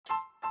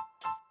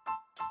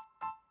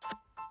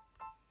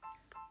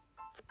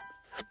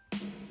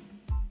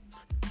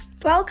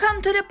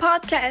Welcome to the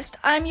podcast.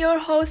 I'm your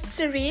host,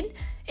 Serene.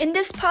 In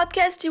this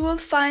podcast, you will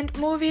find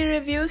movie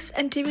reviews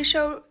and TV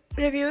show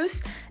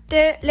reviews,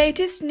 the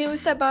latest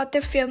news about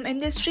the film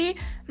industry,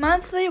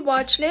 monthly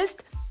watch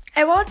list,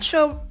 award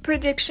show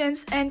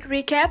predictions and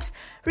recaps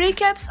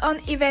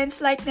on events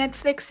like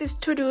Netflix's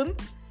To Doom.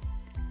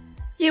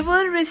 You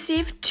will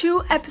receive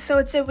 2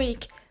 episodes a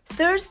week,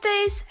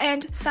 Thursdays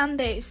and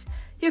Sundays.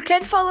 You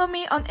can follow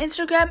me on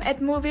Instagram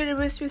at Movie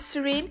Reviews with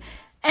Serene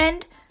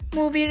and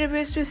Movie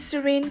Reviews with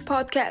Serene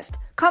podcast.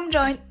 Come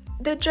join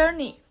the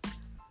journey.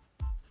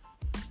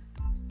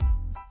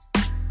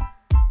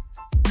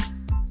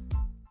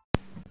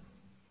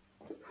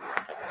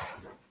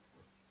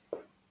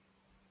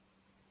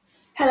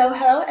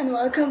 Hello, and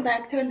welcome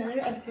back to another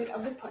episode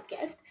of the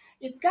podcast.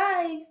 You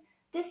guys,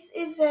 this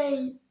is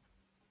I'm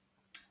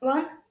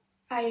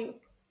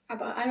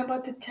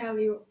about to tell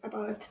you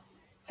about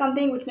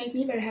something which made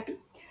me very happy.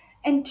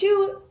 And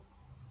 2,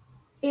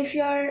 if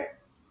you're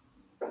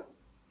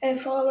a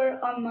follower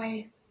on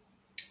my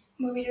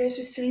Movie Reviews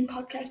with Serene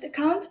podcast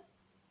account,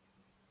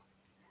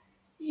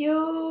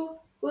 you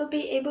will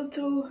be able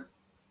to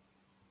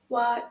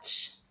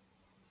watch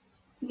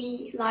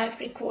me live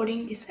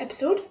recording this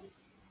episode.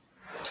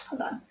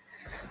 Hold on.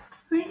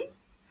 I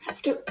have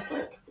to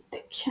work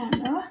the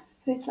camera.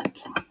 It's like,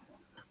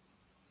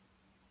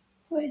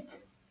 wait.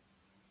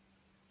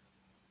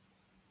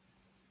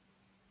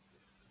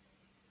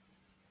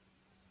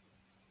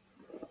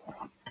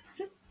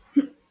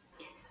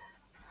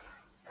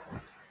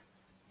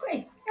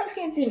 Great. You guys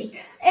can't see me.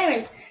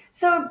 Anyways,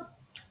 so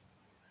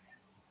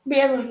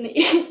bear with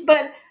me.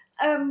 But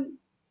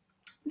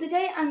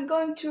today I'm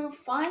going to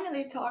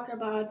finally talk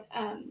about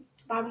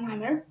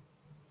Barbenheimer.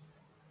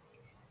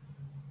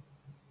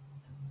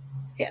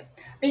 Yeah,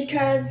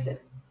 because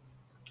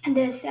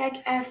the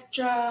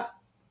SAG-AFTRA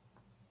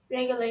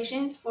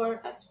regulations for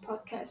us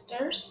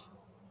podcasters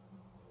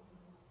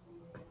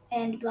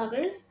and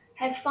bloggers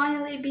have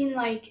finally been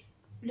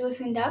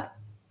loosened up.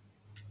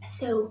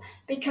 So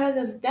because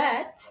of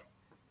that,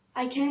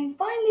 I can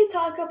finally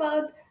talk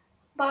about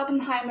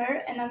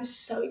Barbenheimer, and I'm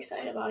so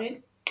excited about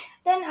it.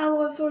 Then I'll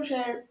also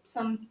share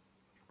some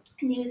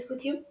news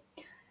with you.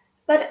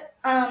 But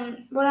I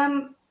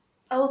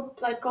will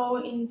go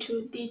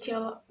into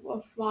detail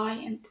of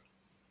why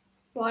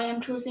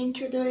I'm choosing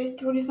to do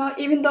this now.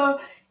 Even though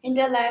in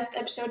the last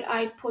episode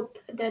I put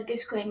the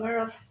disclaimer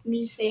of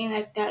me saying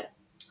that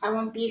I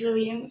won't be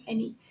reviewing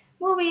any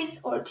movies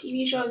or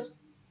TV shows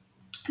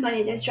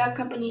by the drug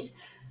companies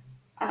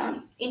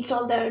in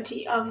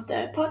solidarity of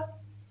the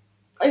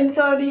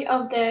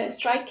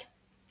strike.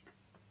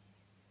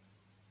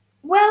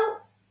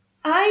 Well,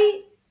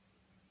 it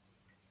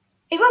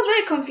was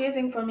very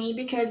confusing for me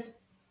because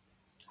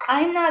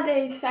I'm not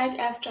a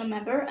SAG-AFTRA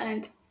member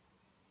and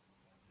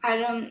I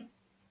don't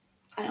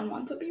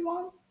want to be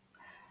one.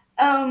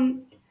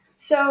 And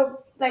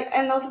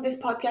also this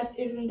podcast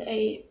isn't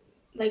a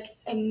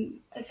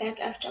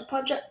SAG-AFTRA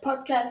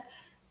podcast,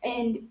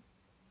 and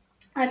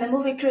I'm a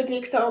movie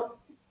critic, so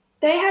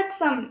they had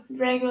some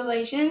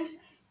regulations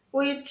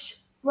which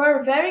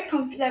were very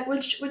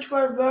which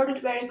were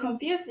worded very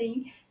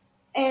confusing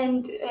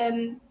and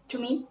to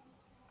me.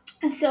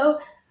 And so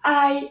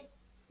I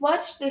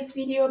watched this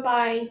video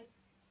by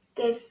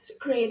this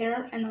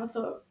creator and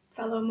also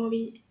fellow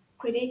movie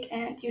critic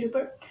and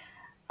YouTuber,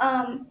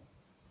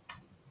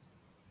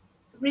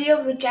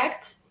 Real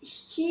Rejects.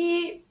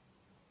 He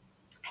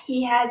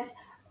has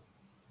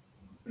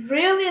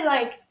really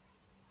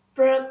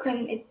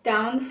broken it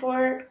down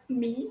for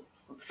me,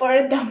 for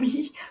a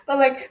dummy,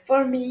 but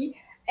for me.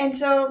 And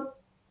so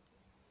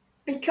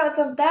because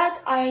of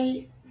that,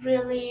 I'm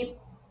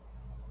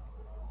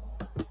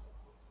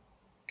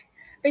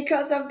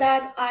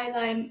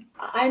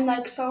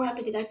so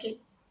happy that I get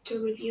to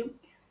review.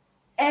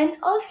 And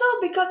also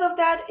because of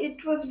that,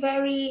 it was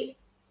very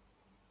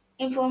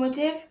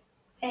informative,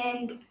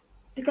 and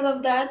because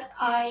of that,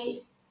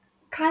 I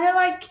kind of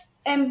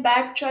am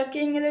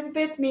backtracking a little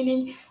bit,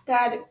 meaning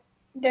that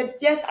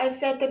yes, I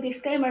said the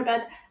disclaimer,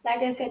 but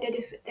like I said,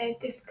 the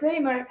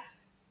disclaimer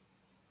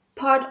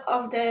part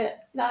of the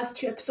last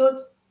 2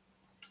 episodes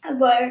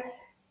were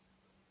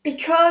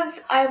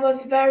because I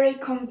was very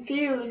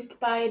confused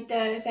by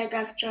the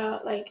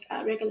SAG-AFTRA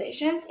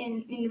regulations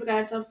in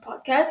regards of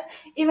podcasts.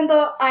 Even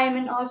though I'm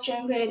an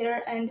Austrian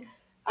creator and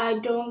I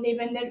don't live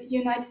in the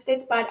United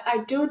States, but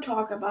I do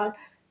talk about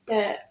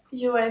the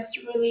US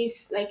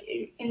releases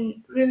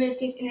in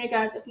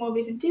regards of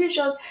movies and TV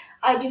shows.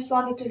 I just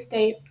wanted to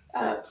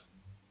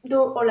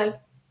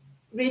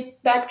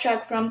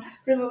backtrack from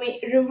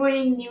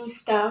reviewing new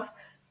stuff,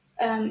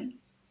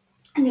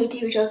 new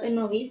TV shows and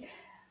movies.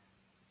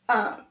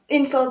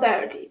 In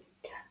solidarity,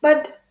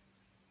 but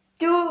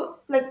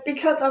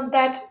because of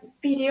that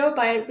video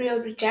by Real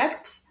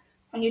Rejects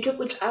on YouTube,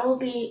 which I will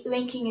be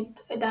linking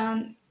it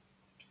down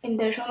in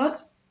the show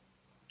notes,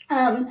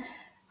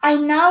 I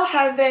now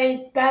have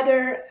a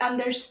better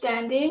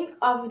understanding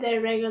of the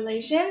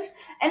regulations,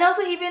 and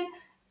also even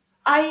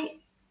I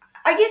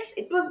guess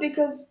it was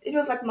because it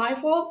was my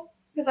fault,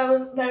 because I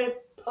was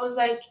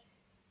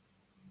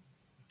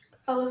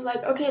I was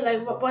like, okay,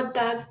 like what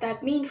does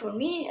that mean for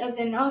me as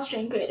an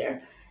Austrian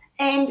creator?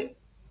 And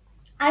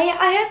I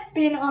had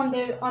been on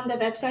the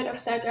website of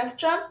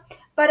SAG-AFTRA,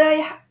 but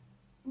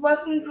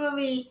wasn't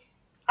really.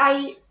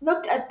 I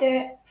looked at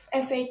the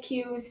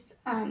FAQs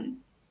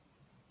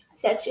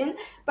section,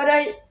 but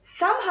I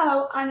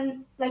somehow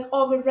like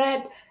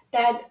overread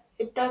that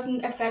it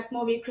doesn't affect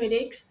movie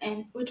critics,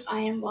 and which I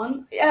am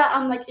one. Yeah,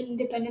 I'm like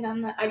independent.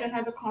 I don't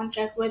have a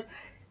contract with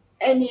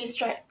any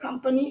strike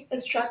company,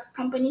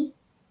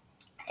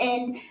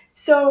 and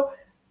so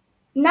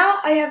now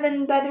I have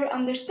a better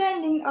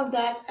understanding of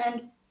that,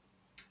 and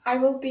I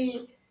will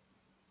be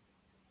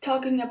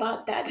talking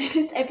about that in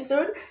this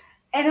episode.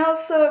 And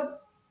also,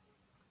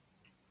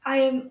 I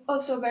am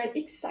also very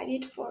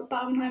excited for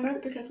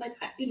Barbenheimer because, like,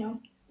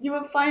 you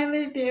will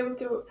finally be able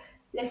to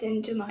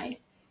listen to my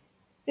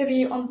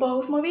review on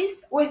both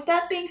movies. With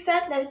that being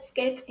said, let's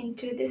get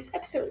into this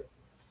episode.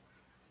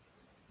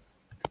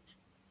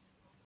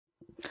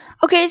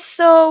 Okay,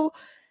 so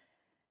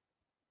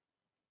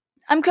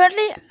I'm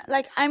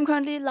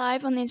currently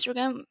live on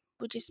Instagram,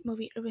 which is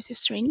Movie Review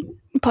Stream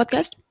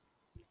podcast,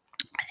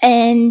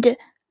 and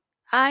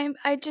I'm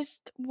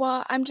just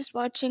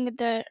watching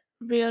the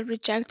Real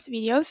Rejects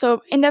video.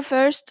 So in the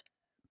first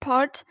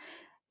part,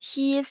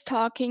 he is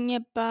talking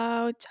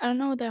about, I don't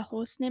know the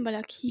host name, but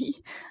like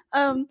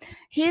um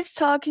he's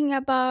talking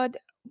about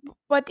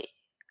what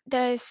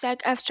the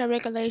SAG-AFTRA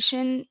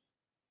regulations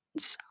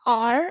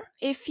are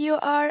if you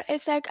are a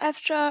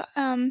SAG-AFTRA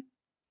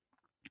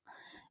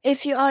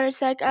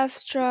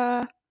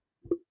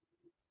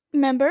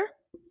member.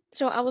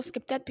 So I will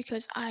skip that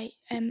because I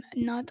am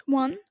not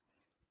one.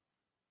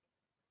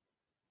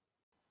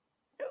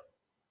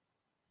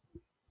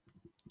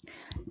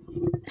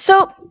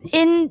 So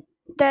in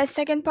the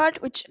second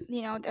part, which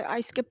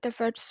I skipped the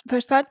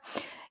first part,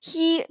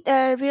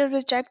 the Real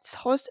Rejects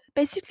host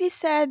basically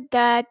said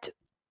that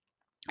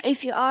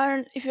if you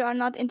are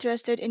not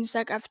interested in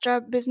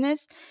SAG-AFTRA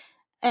business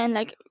and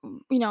like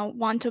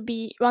want to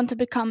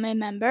become a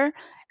member,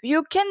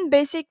 you can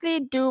basically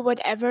do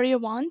whatever you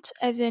want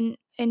as an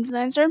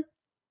influencer.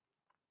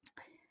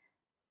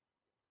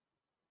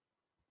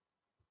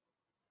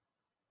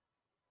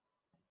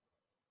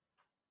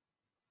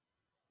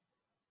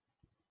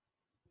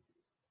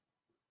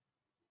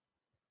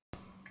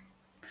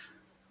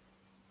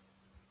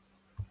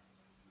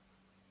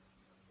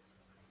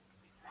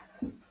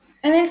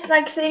 And it's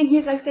like saying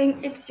he's like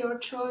saying it's your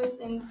choice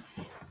and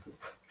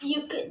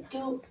you can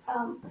do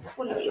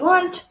whatever you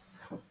want.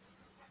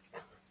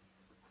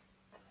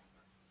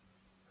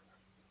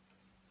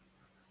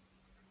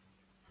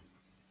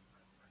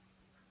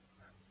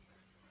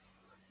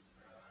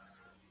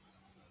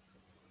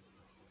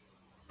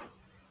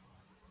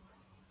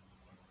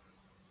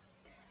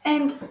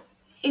 And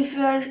if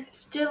you're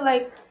still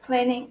like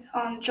planning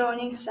on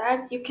joining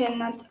SAG, you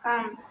cannot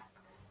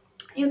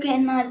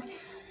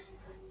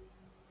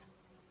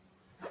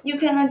you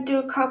cannot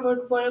do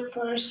covered work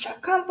for a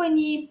SAG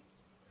company,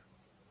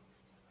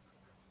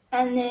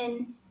 and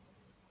then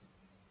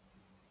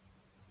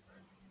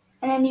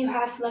you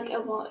have to like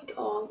avoid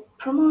all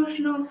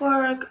promotional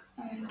work.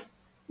 And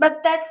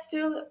but that's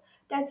still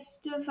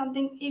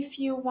something if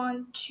you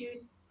want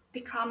to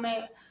become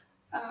a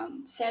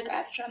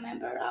SAG-AFTRA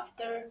member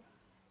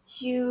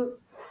you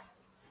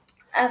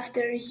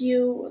after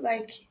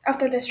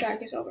the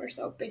strike is over.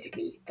 So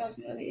basically, it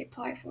doesn't really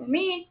apply for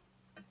me.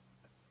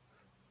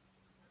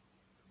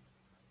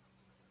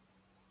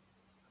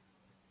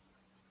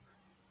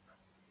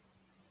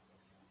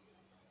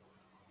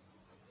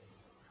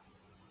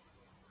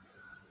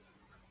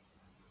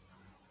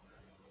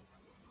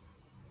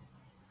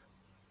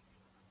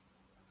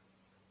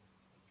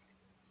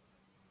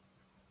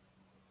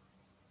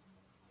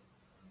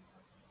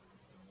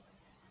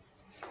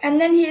 And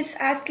then he's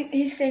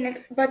saying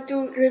like, but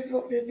do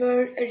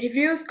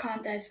reviews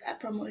count as a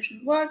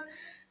promotion work?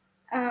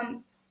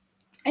 Um,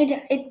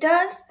 it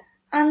does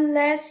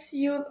unless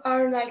you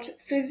are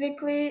like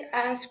physically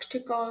asked to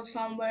go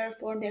somewhere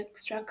for the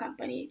extra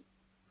company.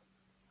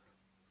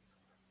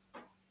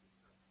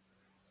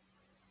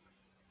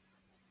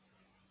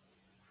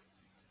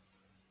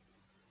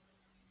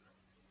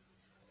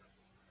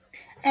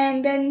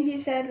 And then he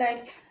said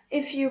like,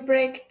 if you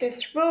break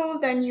this rule,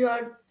 then you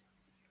are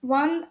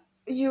one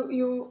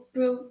you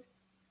will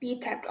be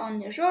tapped on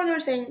your shoulder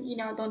saying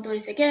don't do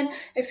this again.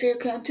 If you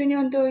continue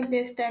on doing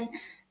this,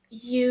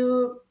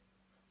 you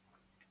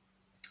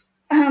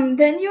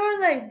then you're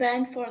like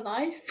banned for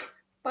life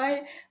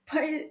by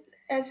a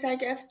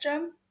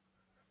SAG-AFTRA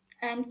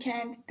and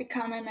can't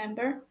become a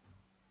member,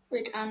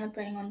 which I'm not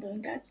planning on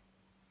doing that.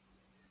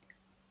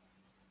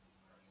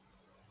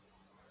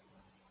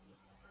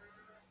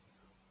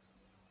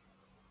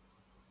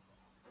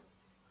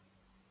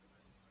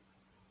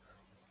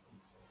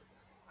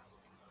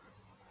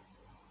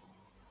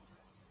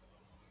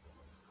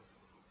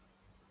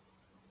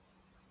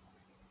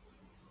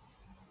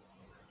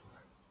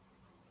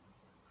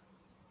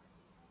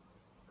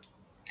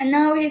 And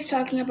now he's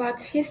talking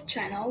about his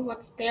channel,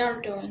 what they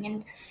are doing,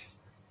 and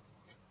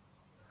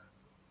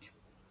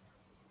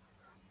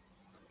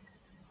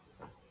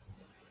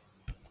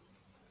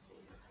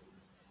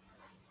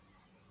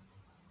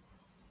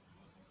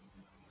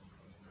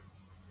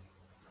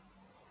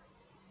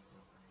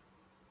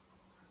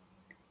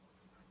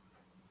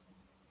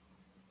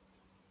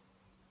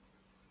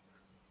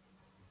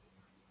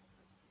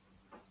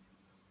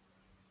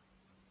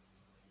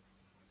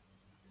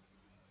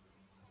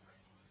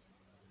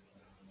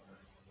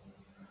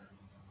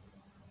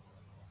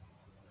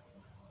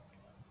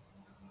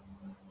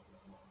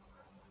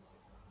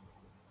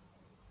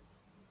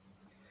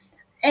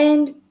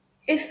And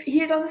if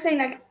he's also saying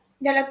like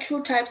there are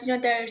two types,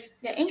 there's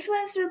the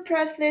influencer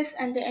press list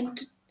and the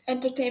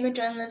entertainment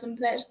journalism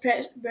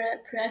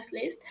press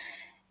list.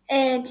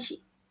 And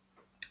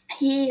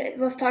he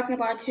was talking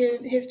about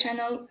his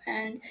channel,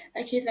 and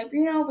like he's like,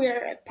 we're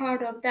a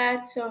part of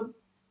that.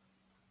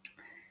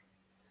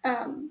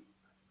 Um,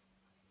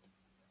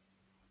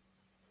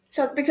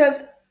 so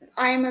because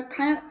I'm a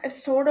kind of a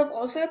sort of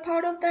also a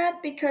part of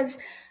that, because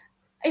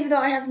even though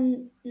I have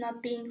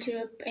not been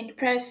to any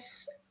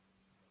press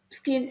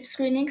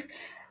screenings,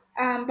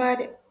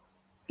 but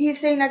he's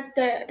saying that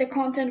the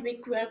content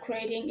we're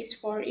creating is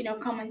for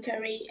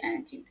commentary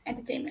and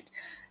entertainment.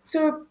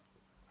 So,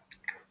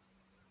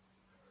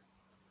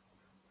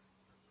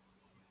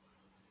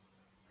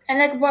 and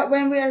like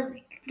when we are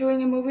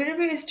doing a movie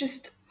review, it's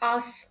just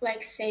us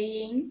like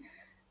saying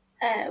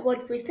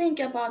what we think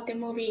about the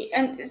movie,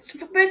 and it's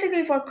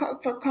basically for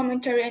for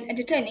commentary and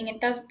entertaining. And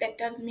that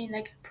doesn't mean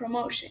like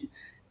promotion.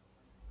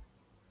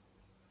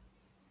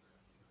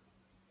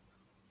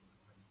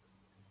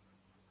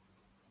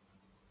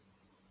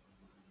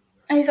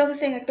 And he's also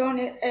saying like don't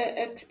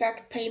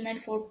expect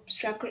payment for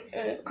struck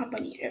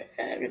company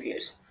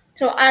reviews.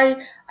 So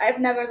I've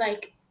never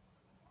like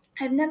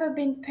I've never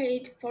been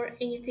paid for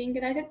anything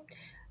that I did.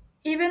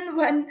 Even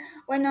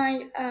when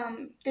I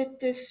did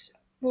this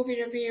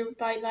movie review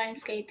by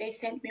Lionsgate, they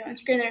sent me on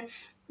screener.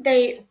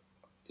 They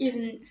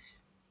even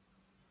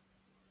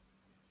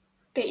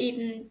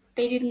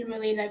they didn't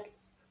really like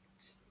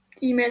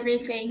email me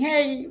saying,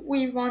 "Hey,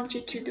 we want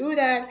you to do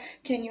that.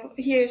 Can you?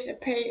 Here's a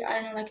pay.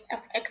 I don't know, like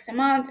X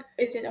amount.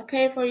 Is it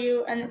okay for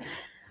you?" And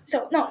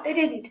so no, they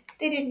didn't.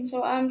 They didn't.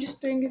 So I'm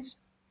just doing this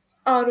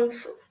out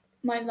of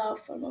my love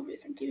for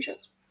movies and TV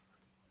shows.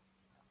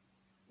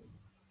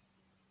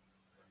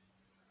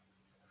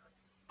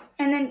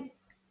 And then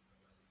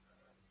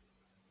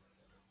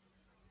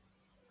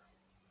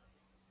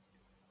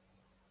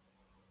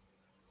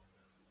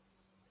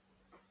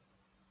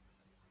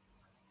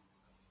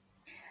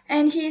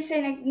and he's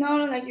saying like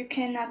no, like you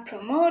cannot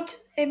promote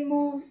a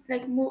move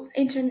like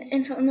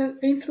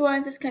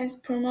influencers can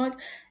promote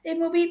a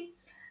movie,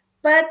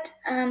 but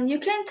you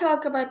can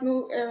talk about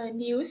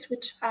news,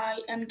 which I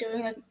am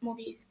doing, like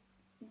movies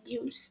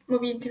news,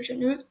 movie and TV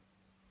news,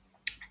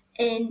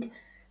 and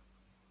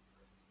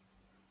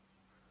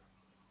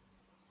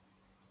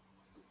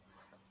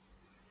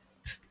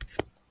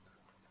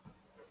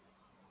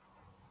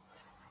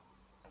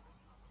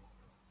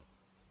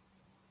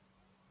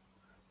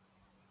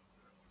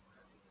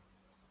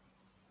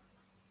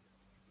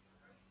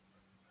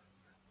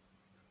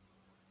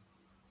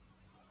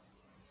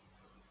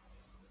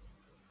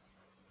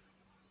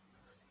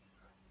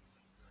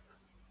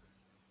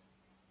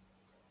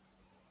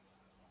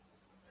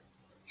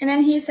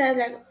then he said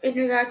like in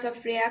regards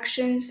of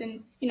reactions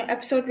and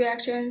episode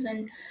reactions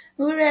and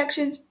movie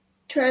reactions,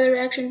 trailer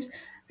reactions,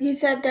 he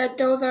said that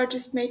those are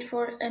just made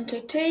for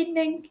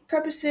entertaining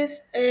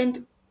purposes,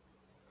 and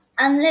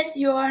unless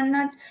you are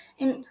not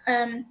in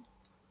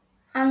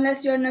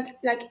unless you're not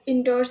like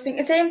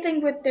endorsing, same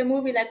thing with the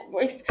movie, like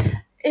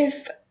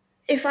if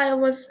if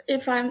I'm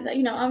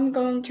like, I'm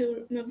going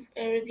to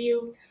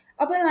review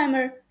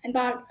Oppenheimer and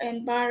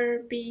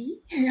Barbie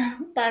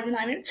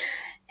Barbenheimer,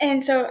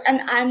 and so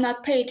and I'm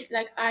not paid,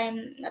 like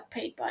I'm not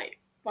paid by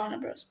Warner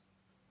Bros.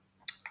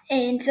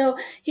 And so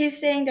he's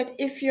saying that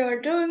if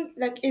you're doing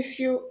like if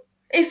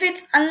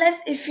it's unless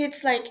if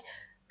it's like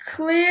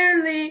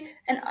clearly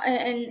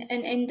an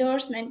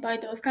endorsement by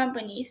those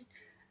companies,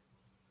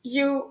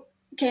 you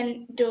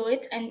can do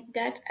it. And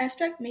that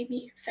aspect made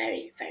me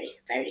very, very,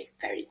 very,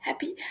 very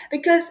happy,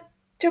 because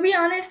to be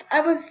honest,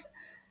 I was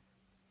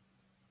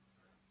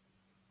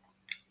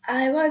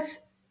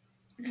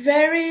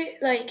very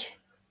like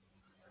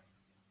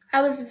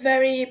I was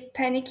very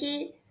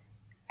panicky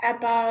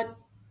about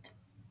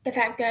the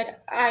fact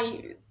that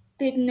I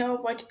didn't know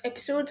what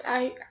episodes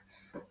I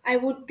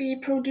would be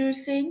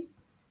producing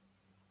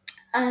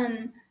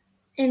um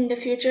in the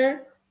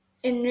future,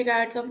 in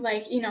regards of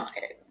like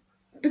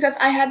because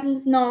I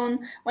hadn't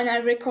known when I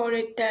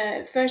recorded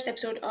the first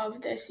episode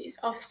of the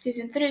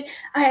season 3.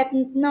 I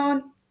hadn't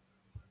known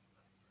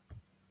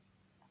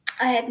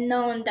I had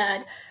known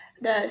that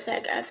the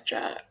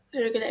SAG-AFTRA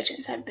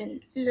regulations had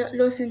been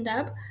loosened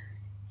up,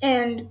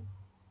 and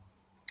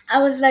I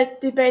was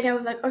like debating. I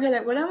was like, okay,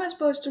 like what am I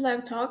supposed to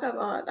like talk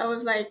about? I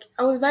was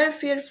very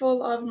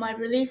fearful of my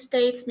release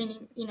dates,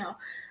 meaning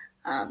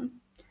um,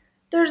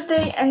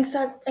 Thursday and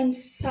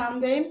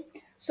Sunday.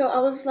 So I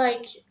was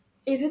like,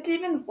 is it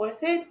even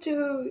worth it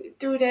to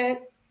do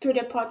that to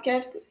the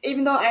podcast?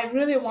 Even though I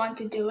really want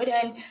to do it,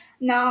 and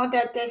now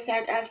that the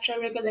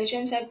SAG-AFTRA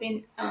regulations have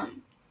been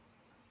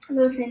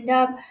loosened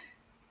up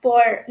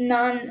for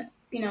non,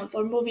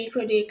 for movie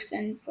critics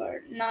and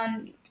for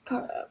non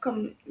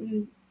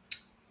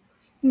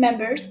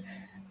members,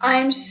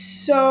 I'm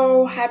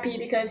so happy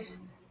because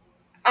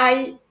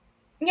I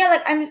yeah,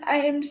 like I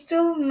am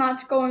still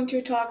not going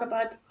to talk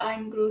about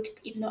I'm Groot,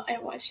 even though I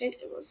watched it.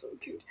 It was so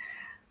cute.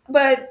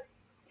 But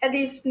at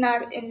least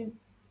not in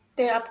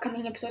the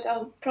upcoming episodes.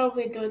 I'll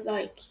probably do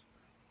like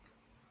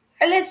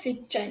let's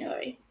say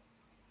January.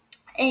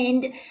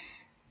 And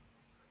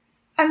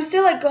I'm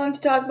still like going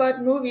to talk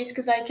about movies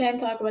because I can't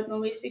talk about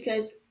movies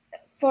because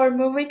for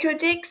movie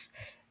critics,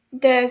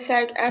 the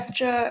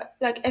SAG-AFTRA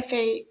like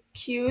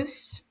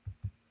FAQs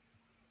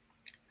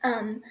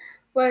um,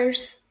 were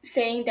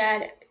saying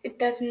that it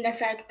doesn't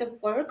affect the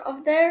work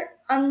of their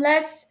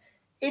unless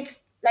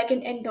it's like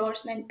an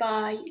endorsement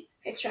by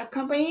a truck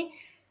company.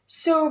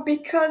 So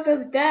because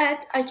of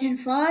that, I can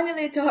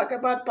finally talk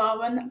about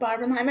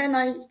Barbenheimer, and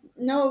I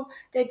know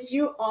that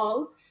you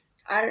all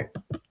are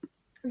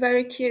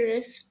very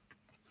curious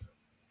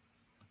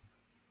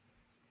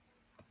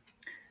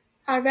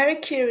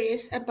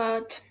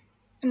about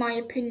my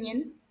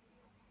opinion,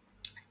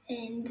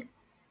 and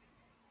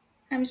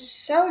I'm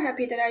so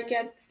happy that I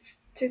get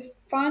to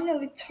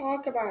finally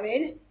talk about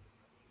it.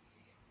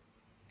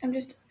 I'm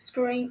just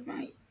screwing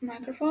my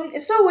microphone.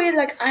 It's so weird.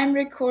 Like I'm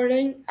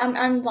recording.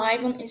 I'm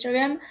live on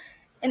Instagram,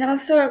 and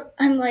also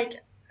I'm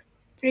like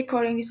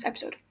recording this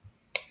episode.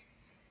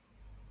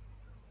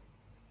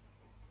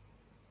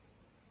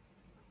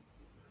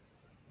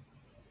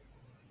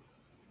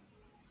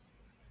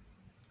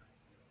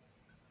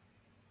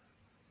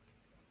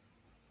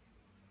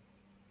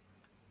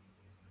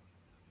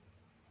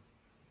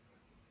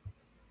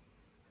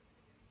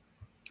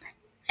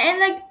 And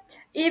like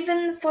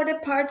even for the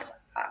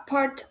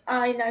part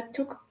I like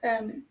took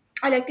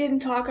I like didn't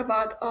talk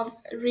about of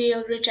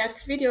real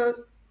rejects videos.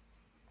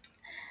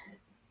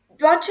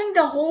 Watching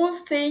the whole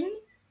thing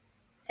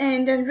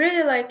and then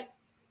really like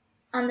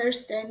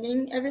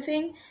understanding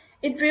everything,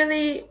 it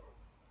really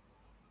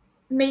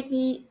made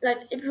me like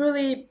it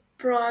really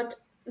brought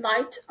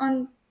light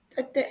on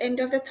at the end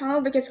of the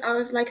tunnel because I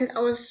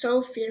was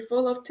so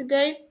fearful of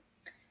today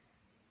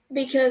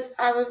because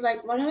I was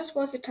like, what am I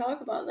supposed to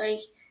talk about? Like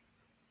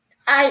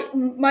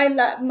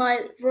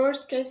my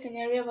worst case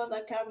scenario was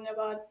like talking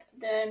about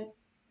the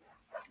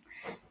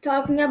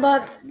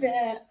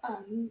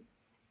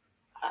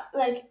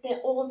like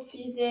the old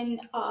season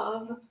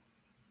of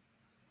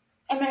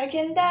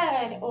American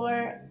Dad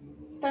or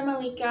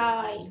Family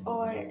Guy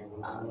or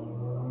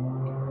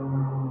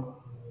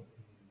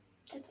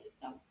that's it.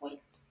 No, wait,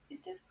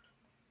 is there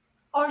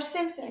or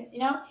Simpsons? You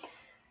know,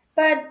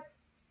 but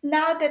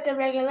now that the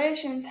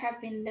regulations have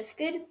been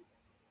lifted,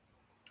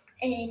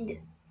 and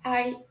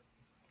I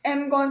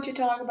am going to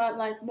talk about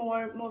like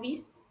more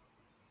movies,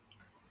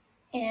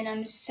 and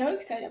I'm so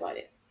excited about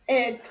it.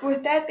 And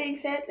with that being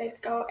said, let's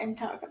go and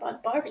talk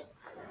about Barbie.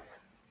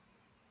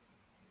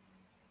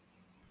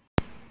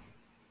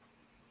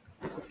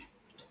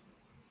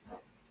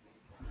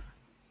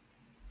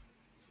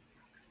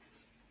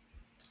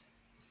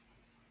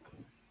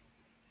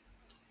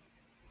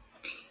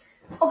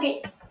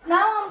 Okay,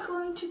 now I'm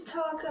going to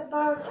talk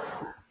about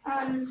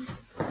um,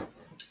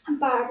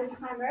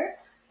 Barbenheimer.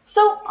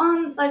 So,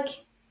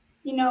 like,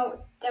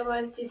 there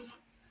was this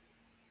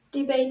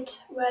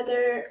debate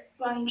whether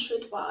one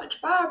should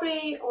watch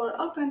Barbie or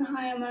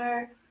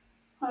Oppenheimer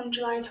on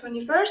July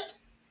 21st.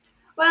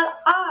 Well,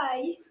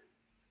 I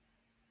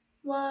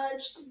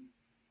watched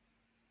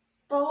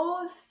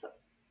both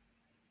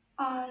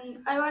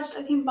I watched,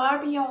 I think,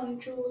 Barbie on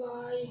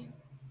July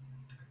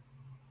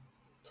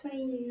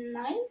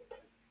 29th,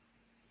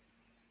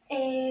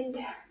 and,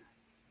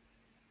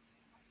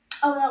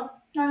 oh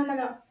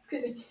no,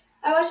 excuse me.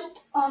 I watched it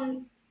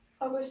on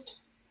August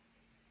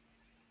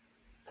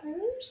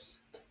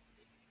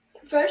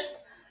 1st,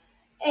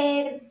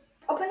 and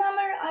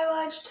Oppenheimer I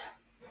watched,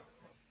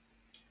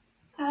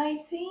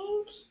 I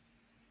think,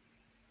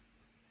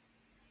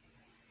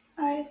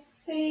 I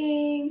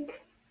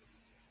think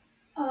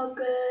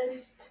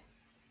August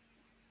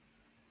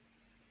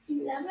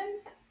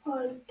 11th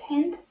or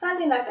 10th,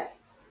 something like that.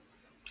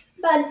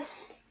 But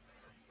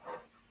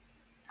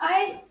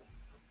I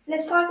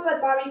let's talk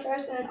about Barbie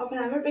first and then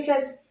Oppenheimer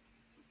because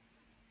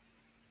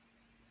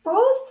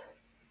both.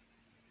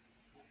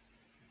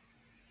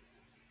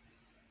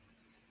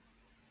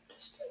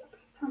 Just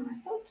looking for my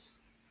notes.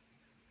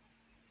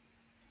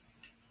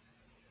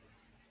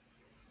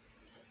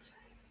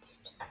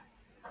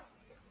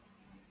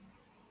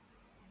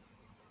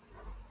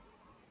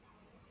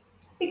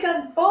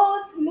 Because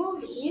both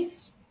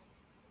movies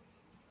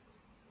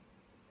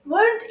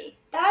weren't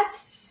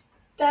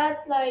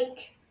that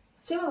like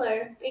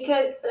similar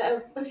because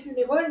excuse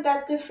me weren't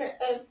that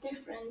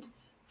different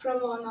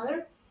from one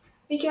another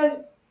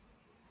because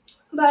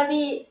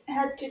Barbie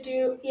had to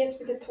do yes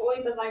with the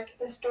toy but like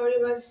the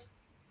story was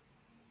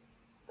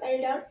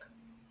very dark.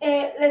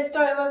 The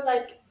story was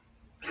like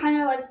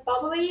kind of like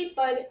bubbly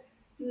but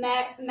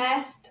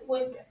masked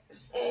with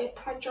a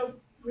touch of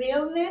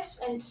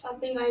realness and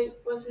something I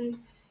wasn't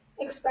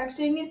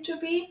expecting it to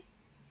be.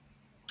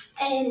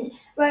 And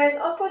whereas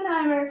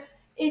Oppenheimer,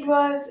 it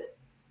was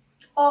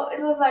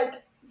it was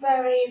like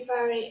very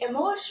very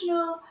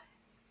emotional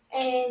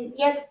and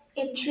yet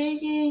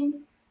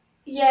intriguing,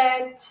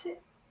 yet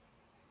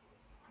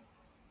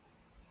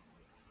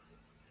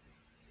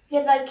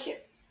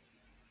like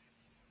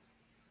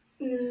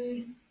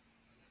mm,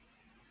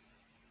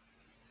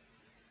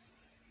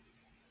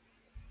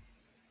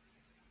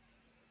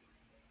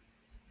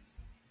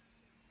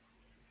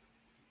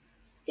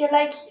 it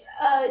like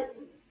uh,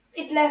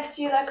 it left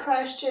you like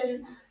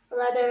question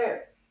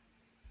whether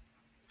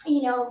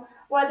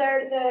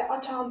whether the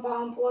atom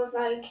bomb was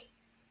a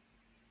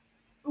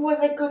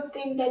good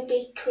thing that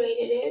they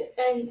created it,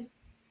 and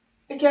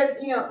because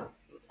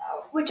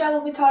which I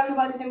will be talking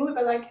about in the movie,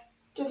 but like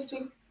just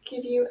to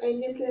give you a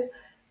little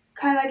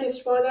kind of like a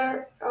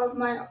spoiler of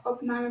my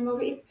Oppenheimer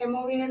movie, a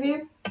movie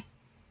review,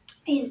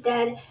 is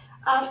that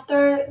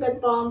after the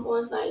bomb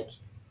was like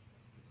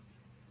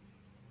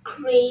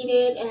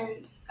created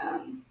and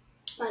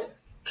like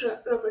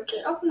Robert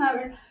J.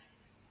 Oppenheimer,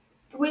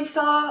 we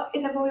saw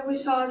in the movie we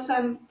saw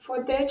some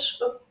footage.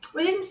 But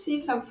we didn't see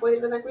some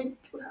footage, but like we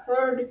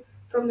heard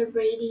from the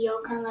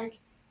radio, kind of like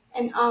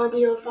an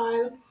audio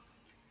file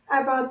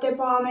about the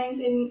bombings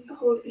in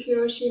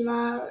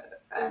Hiroshima,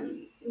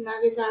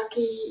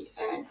 Nagasaki,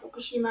 and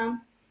Fukushima.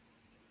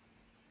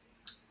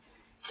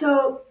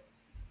 So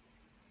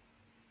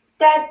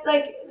that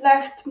like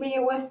left me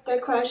with the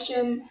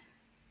question: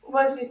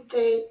 Was it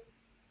a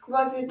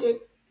was it a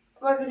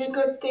was it a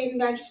good thing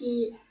that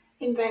he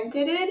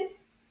invented it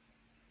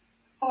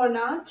or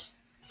not?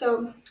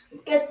 So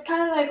that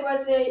kind of like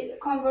was a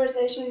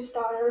conversation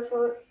starter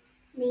for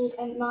me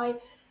and my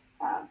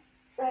um,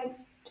 friend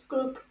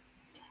group.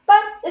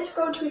 But let's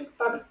go to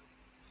Barbie.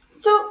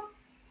 So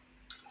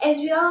as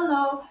we all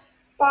know,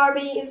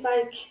 Barbie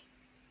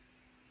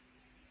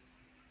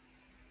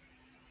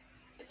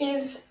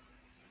is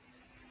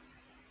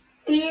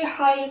the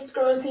highest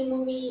grossing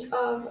movie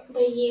of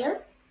the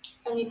year,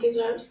 and it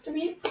deserves to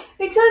be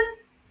because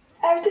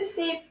I have to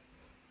say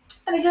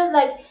because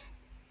like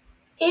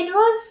it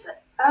was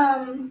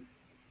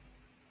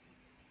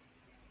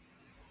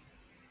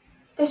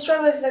the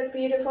story was like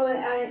beautiful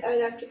and I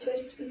like the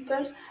twists and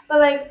turns, but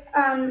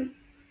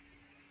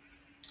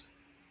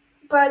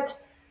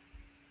but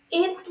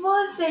it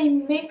was a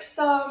mix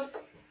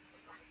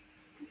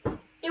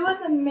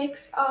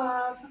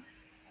of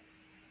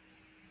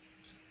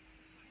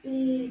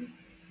mm,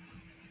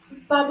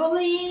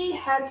 bubbly,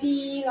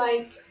 happy,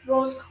 like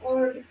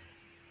rose-colored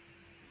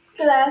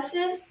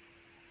glasses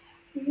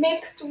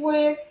mixed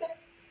with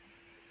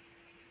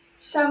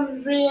some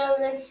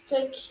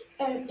realistic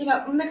and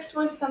mixed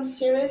with some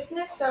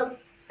seriousness. So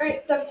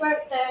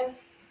the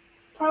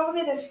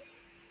probably the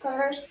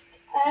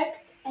first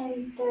act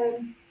and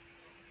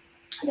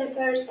the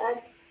first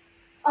act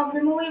of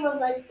the movie was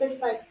like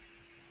this like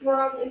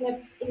world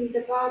in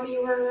the Barbie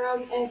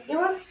world, and it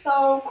was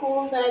so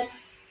cool that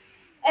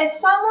as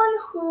someone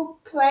who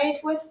played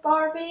with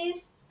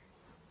Barbies,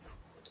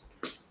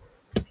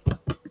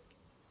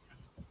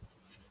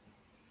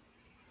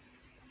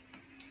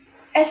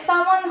 as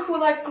someone who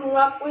like grew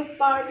up with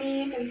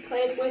Barbies and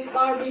played with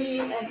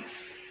Barbies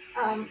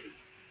um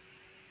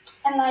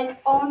and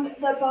like owned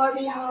the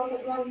Barbie house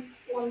at one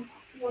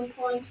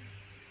point.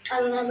 I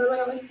remember when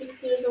I was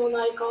 6 years old,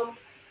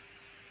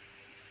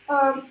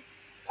 um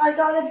I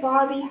got a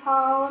Barbie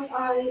house.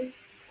 I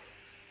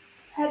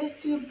had a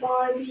few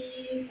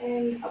Barbies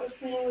and I was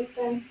playing with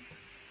them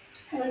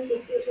when I was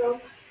 6 years old.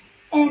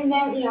 And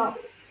then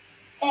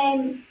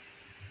and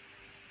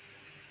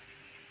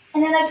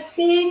and then like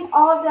seeing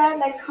all of that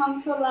like come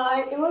to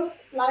life, it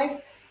was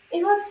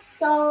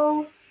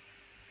so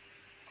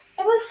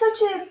it was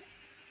such a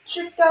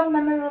trip down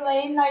memory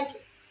lane, like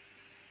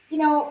you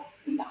know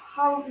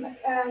how and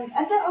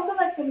then also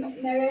like the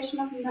narration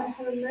of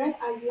Helen Mirren,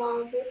 I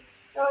loved it.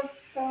 It was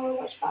so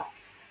much fun.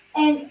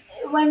 And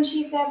when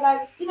she said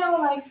like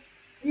like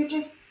you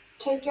just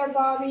take your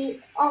Barbie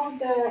off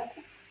the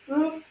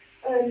roof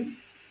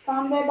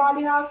from the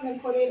Barbie house and then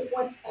put it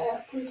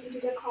into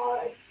the car,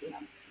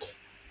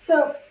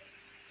 So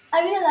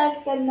I really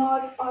like the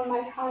notes on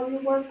like how we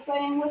were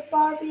playing with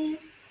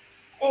Barbies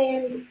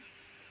and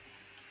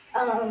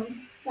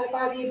like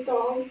Barbie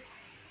dolls,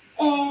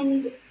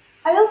 and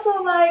I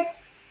also liked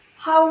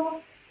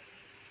how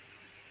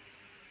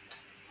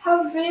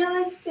how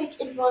realistic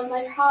it was,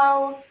 like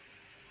how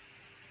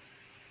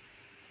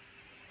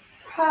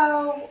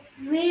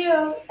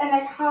real and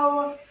like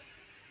how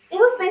it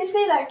was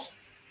basically like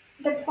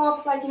the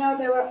props, like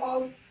they were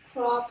all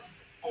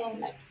props and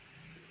like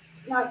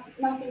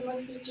nothing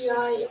was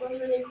CGI. It was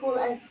really cool,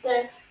 and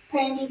the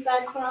painted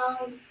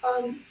background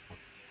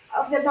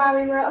of the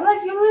Barbie world. And,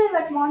 like you really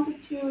like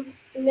wanted to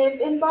live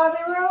in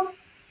Barbie world,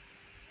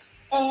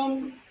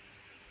 and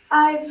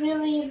I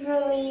really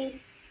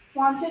really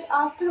wanted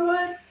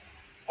afterwards.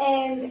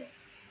 And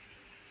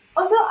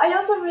also, I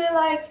also really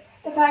like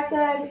the fact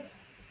that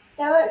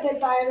there were the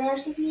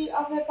diversity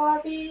of the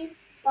Barbie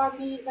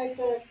like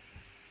the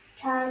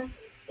cast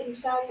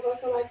itself, but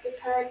also like the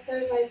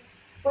characters. Like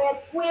we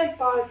had weird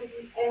Barbie,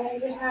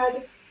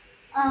 and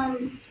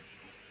um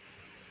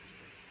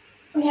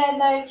we had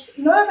like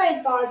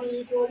Mermaid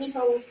Barbie. Dua Lipa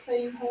was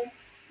playing her.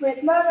 We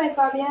had Mermaid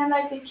Barbie, and then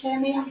like the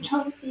cameo of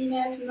John Cena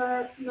as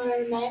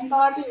Merman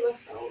Barbie was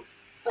so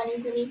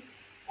funny to me.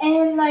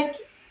 And like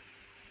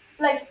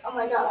oh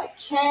my god, like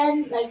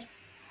Ken, like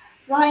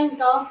Ryan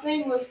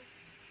Gosling was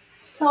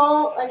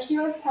so like he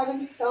was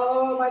having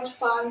so much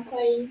fun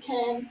playing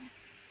Ken.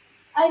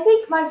 I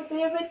think my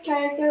favorite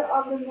character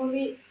of the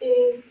movie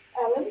is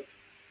Ellen,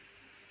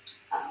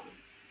 um,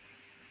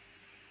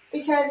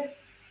 because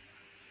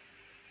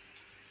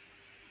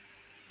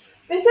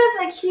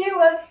like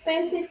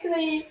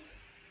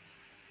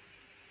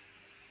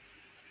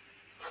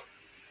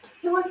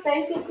he was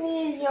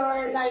basically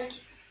your like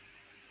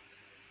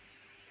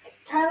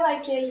kind of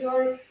like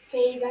your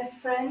gay best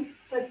friend,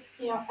 but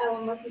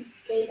Ellen wasn't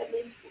gay. At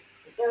least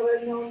there were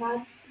no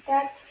nods to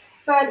that.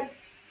 But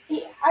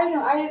I don't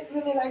know, I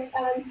really liked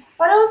Ellen,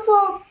 but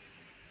also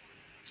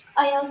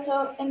I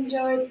also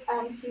enjoyed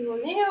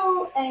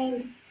Simuleo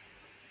and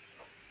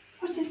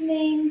what's his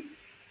name,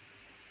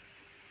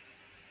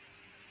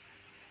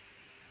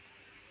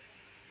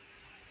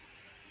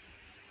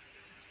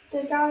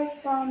 the guy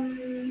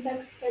from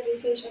Sex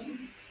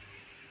Education.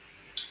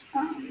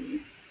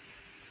 Um,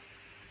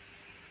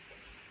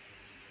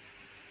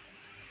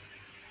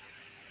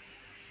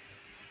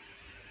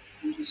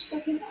 I'm just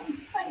looking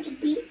on trying to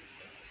be.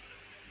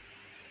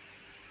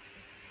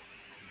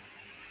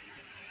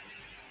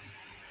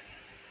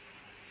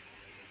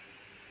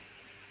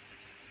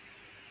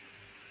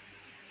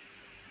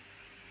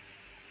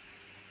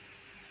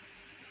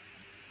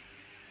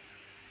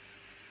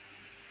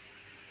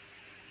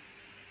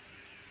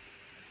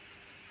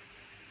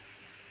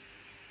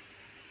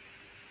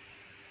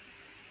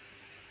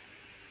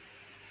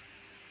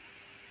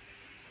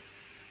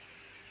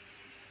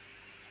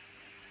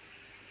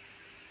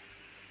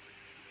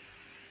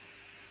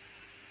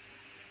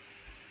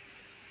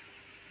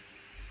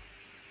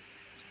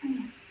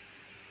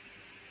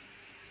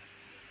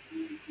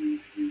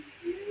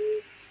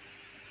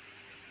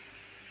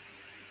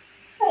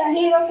 Oh, yeah,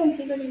 he's also in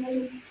Secret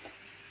Invasion.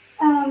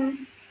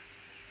 Um,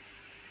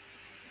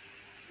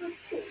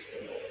 what's his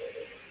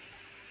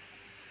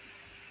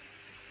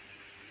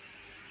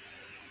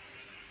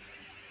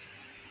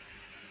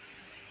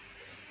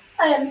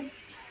name? Um,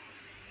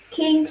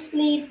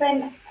 Kingsley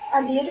Ben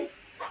Adir.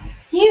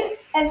 He,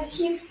 as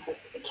his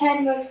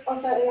Ken was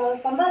also a lot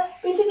of fun, but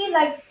basically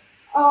like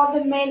all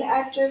the main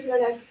actors were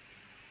like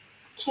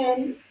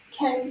Ken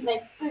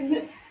like,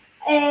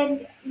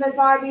 and the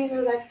Barbies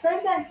were like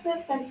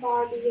President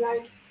Barbie,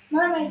 like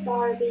Mermaid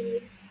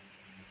Barbie,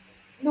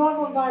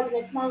 normal Barbie,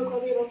 like Margot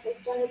Robbie was the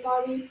standard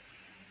Barbie,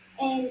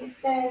 and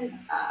then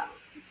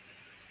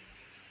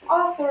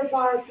author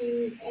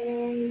Barbie,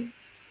 and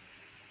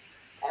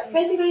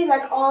basically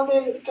like all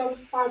the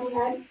jobs Barbie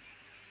had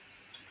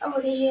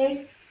over the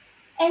years.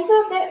 And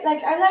so that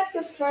like I like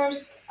the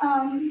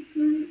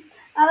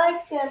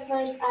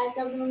first act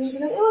of the movie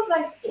because it was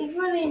like it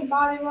really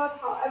embodied what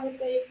how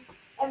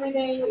every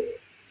day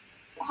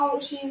how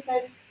she's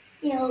like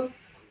you know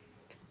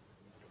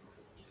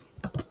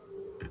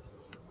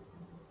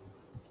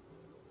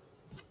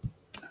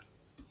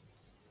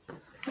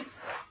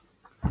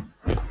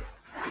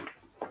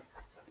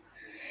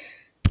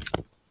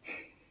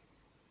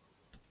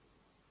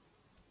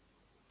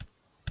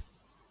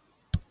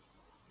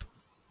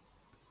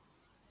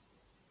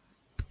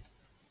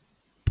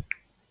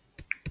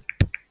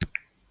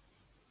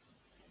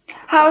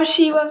how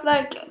she was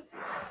like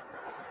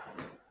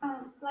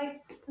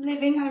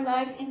living her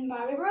life in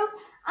Barbie world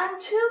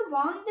until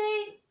one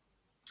day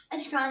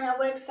she kind of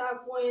wakes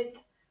up with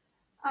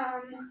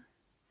um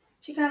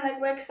she kind of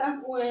like wakes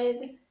up with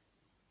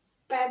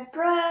bad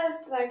breath,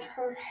 like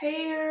her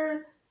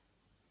hair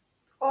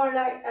or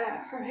like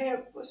her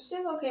hair was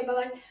still okay, but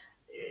like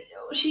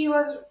she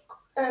was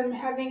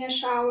having a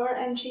shower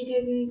and she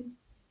didn't.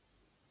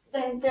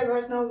 Then there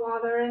was no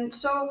water, and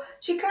so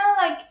she kind of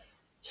like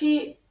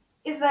she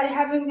is like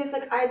having this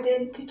like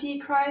identity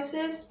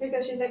crisis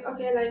because she's like,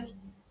 okay, like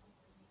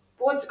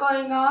what's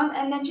going on?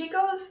 And then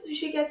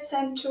she gets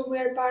sent to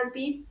Weird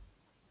Barbie,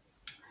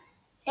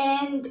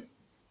 and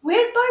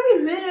Weird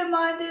Barbie really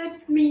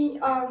reminded me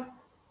of,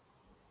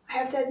 I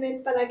have to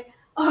admit, but like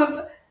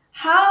of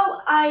how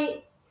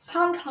I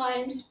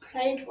sometimes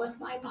played with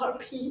my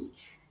Barbie,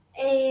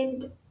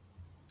 and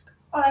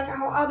or like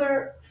how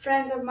other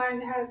friends of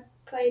mine have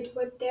played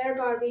with their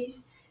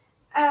Barbies,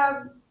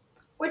 um,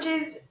 which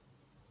is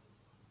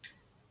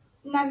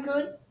not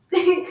good.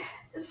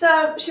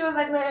 So she was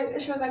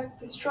like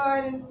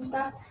destroyed and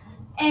stuff,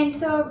 and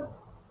so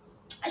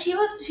she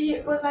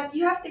was like,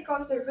 you have to go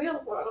to the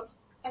real world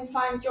and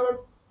find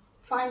your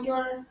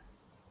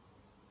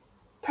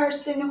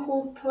person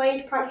who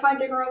find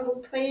the girl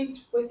who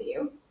plays with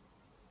you.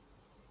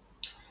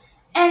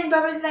 And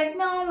Barbara's like,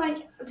 no,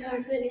 like, do I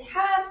really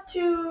have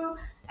to?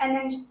 And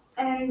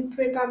then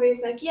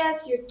Barbara's like,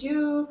 yes, you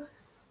do.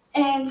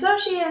 And so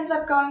she ends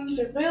up going to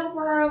the real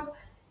world,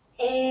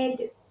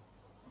 and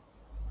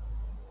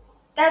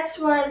that's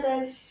where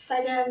the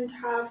second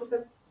half of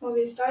the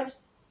movie starts.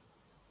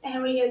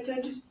 And we get to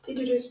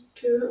introduce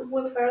to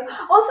Will Ferrell.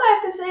 Also, I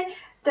have to say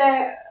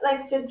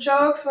the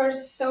jokes were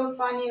so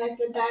funny, like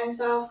the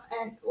dance off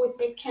and with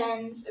the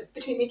cans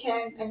between the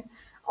cans, and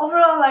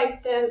overall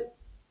like the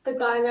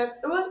dialogue.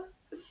 It was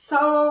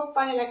so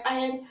funny. Like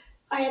I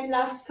had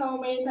laughed so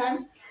many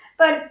times.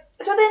 But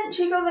so then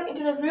she goes like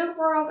into the real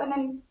world, and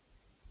then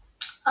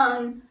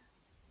um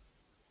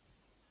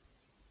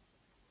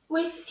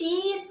we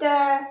see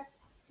the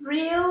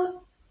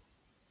real,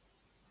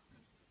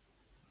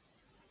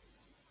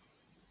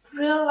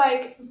 real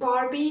like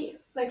Barbie,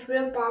 like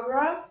real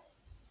Barbara.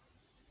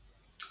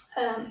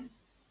 Um,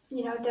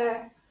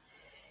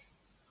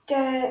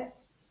 the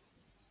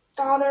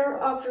daughter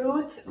of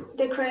Ruth,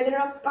 the creator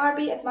of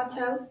Barbie at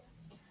Mattel.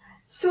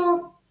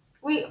 So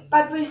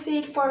but we see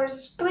it for a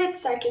split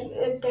second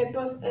at the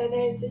bus.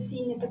 There's the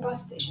scene at the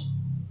bus station,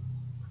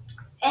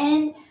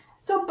 and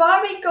so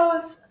Barbie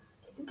goes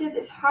to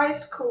this high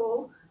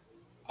school,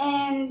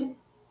 and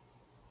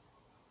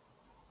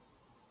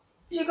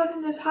she goes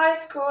into this high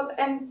school,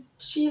 and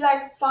she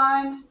like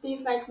finds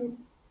these like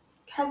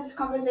has this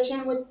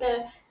conversation with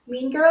the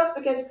mean girls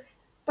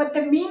but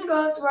the mean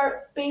girls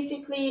were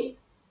basically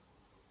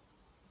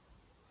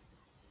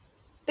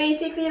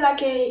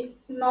like a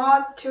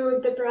nod to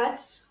the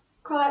Bratz,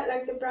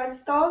 like the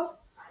Bratz dolls.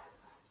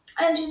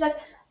 And she's like,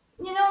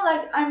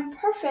 like I'm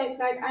perfect.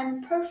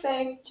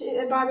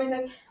 Barbie's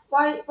like,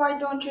 why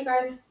don't you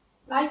guys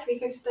like me?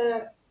 Because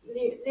the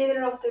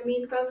leader of the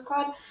Mean Girl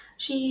Squad,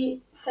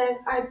 she says,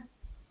 I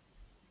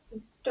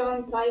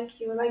don't like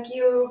you. Like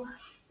you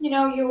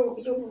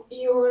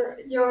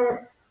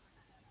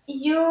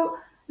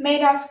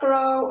made us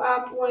grow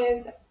up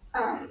with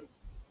um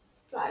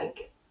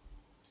like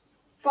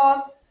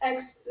false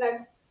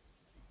like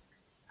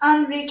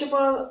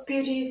unreachable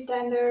beauty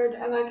standard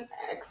and like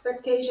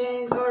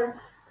expectations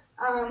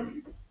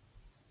um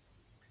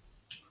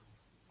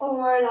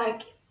or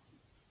like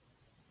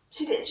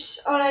she did,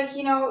 or like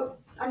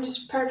I'm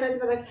just perfect,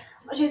 but like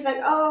she's like,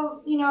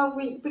 oh,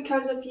 we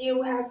because of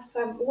you have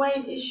some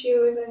weight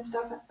issues and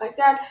stuff like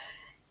that.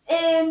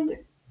 And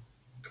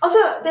also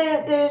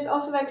there's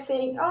also like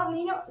saying,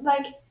 oh,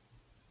 like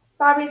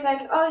Barbie's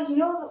like, oh, you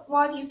know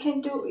what you can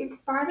do,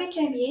 Barbie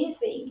can be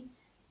anything.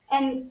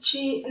 And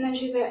then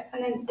she's like,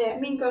 and then the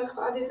Mean Girl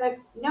Squad is like,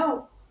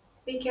 no,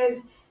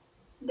 because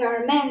there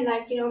are men,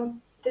 like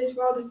this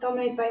world is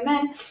dominated by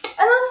men.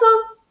 And also,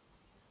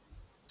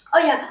 oh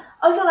yeah.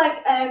 Also,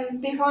 like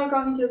before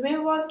going into the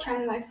real world,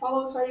 can like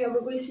follow story over.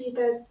 We see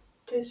the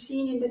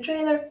scene in the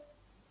trailer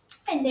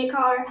in the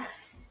car,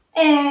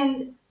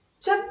 and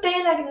so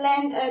they like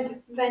land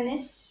at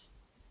Venice,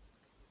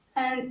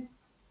 and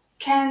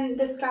Ken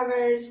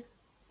discovers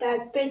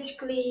that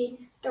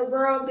basically the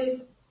world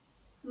is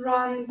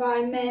run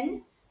by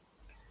men,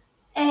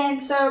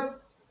 and so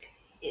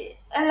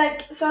and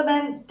like so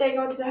then they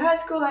go to the high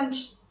school, and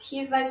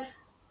he's like,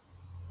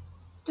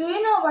 do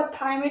you know what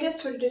time it is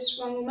to this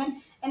one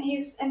woman? And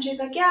she's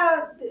like,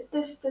 yeah,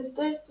 this.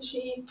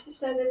 She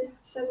says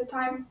the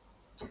time,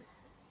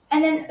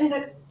 and then he's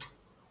like,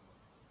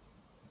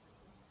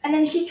 and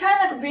then he kind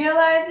of like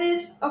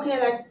realizes, okay,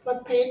 like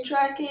what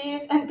patriarch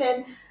is, and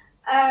then,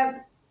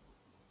 um,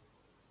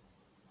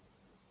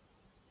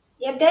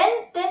 yeah,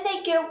 then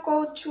they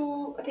go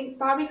to, I think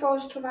Barbie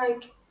goes to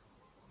like,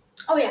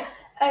 oh yeah,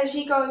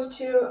 she goes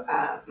to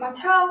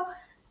Mattel,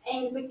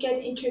 and we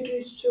get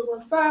introduced to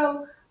Will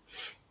Ferrell.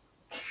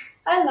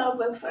 I love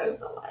Will Ferrell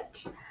so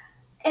much,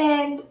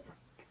 and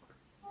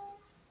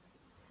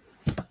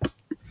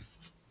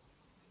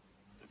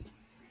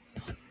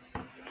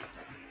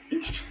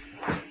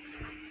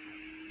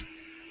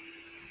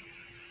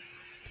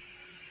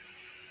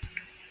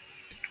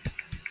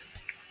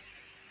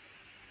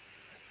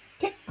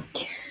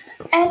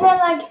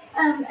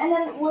and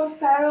then Will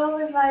Ferrell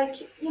is like,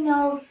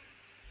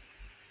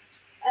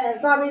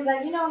 Barbie's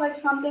like, like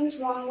something's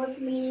wrong with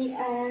me,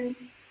 and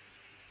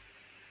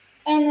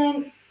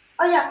then,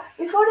 oh yeah,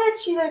 before that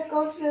she like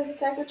goes to the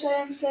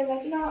secretary and says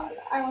like,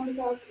 I want to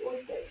talk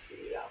with the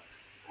CEO,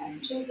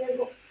 and she's like,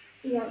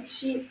 well,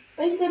 she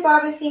basically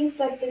Barbie thinks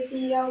that the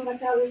CEO of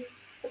Mattel is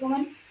the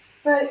woman,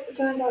 but it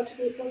turns out to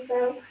be Will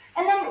Ferrell,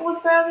 and then Will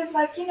Ferrell is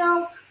like,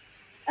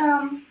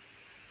 um,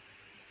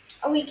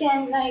 we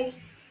can like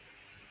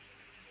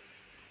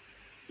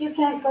you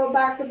can't go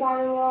back to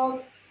Barbie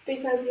world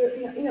because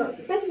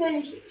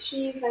basically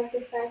she's like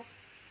defect.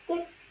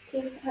 She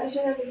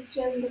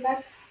hasn't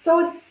defect.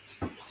 So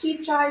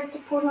he tries to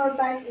put her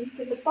back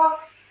into the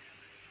box.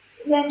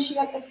 Then she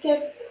like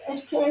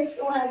escapes.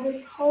 We have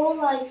this whole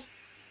like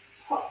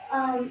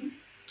um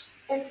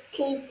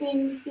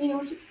escaping scene,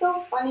 which is so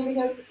funny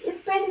because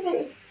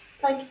it's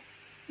like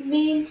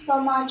leaned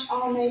so much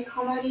on a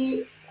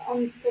comedy,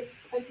 on the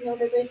like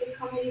the basic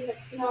comedies, like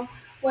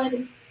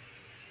when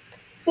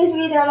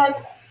basically they're like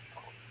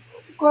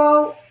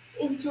go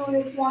into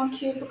this one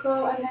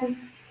cubicle and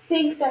then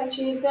think that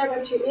she's there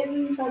but she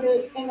isn't, so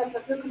they end up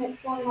like looking at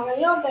one another.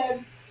 They're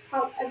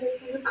how every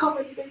single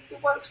comedy basically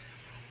works.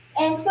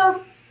 And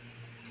so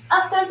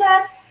after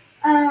that,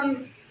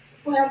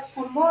 we have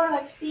some more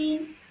like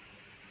scenes,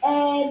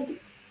 and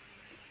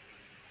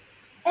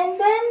and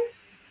then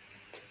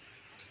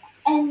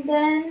and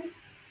then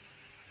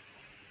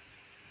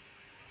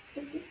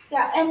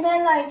yeah, and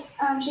then like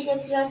she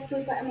gets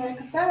rescued by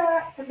America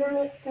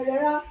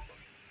Ferrera,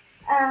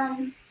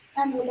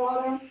 and her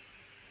daughter,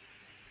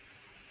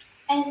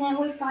 and then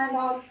we find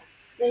out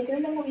later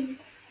in the movie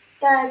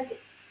that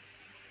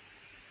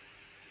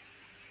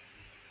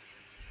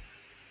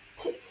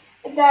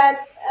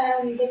that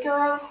the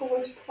girl who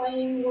was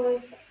playing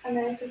with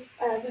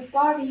with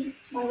Barbie,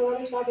 my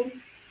Robbie's Barbie,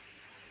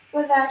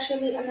 was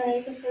actually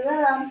America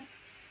Ferrera,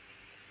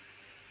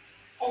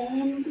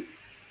 and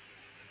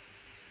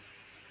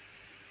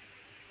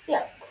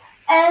yeah,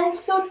 and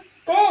so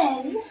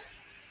then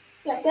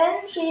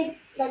then she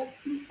like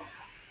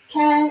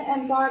Ken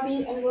and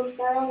Barbie and Will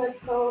Ferrell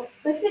like go.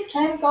 Basically,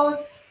 Ken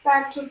goes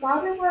back to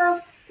Barbie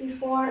world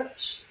before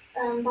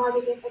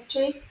Barbie gets like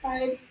chased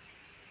by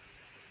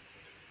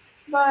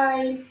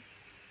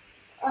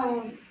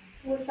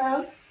Will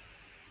Ferrell,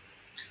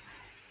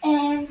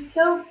 and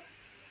so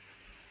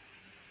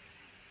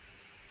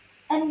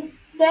and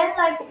then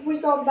like we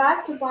go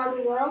back to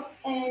Barbie world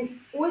and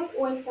with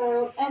Will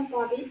Ferrell and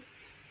Barbie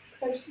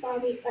because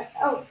Barbie like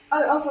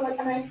also like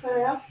America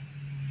Ferrera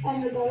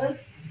and her daughter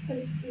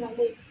because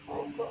they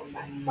all go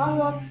back to Barbie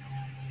world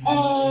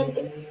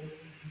and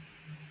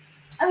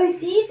we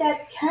see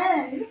that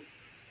Ken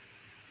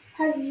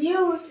has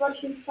used what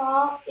he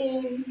saw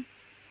in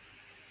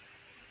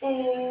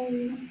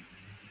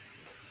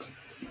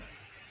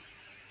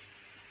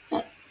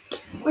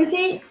we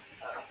see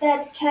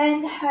that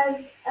Ken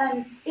has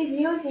is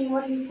using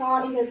what he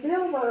saw in the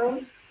real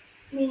world,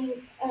 meaning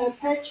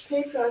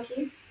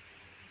patriarchy,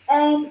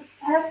 and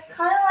has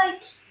kind of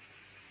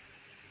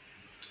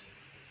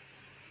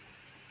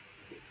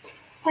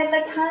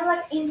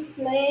like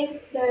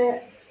enslaved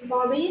the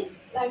Barbies,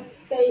 like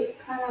they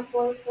kind of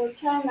work for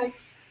Ken, like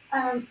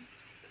um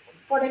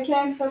for the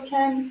Ken, so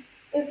Ken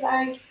is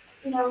like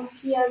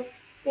he has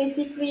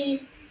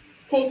basically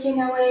taken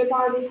away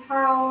Barbie's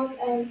house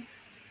and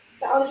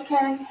the other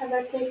cans have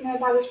like taken my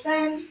Barbie's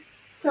friend,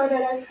 so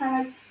that I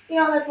kind of,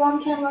 like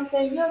one can was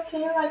saying, yo,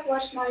 can you like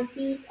wash my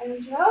feet? And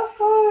then she's like, of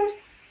course.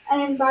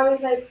 And then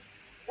Barbie's like,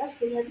 that's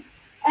weird.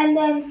 And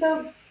then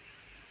so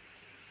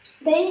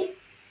they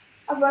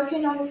are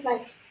working on this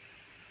like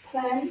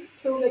plan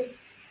to like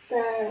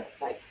the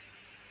like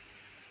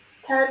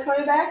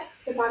territory back,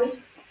 the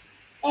Barbies,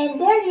 and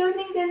they're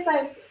using this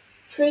like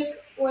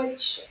trick,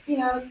 which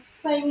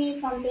play me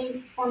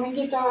something on a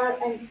guitar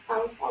and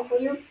I'll fall for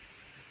you.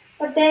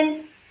 But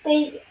then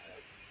they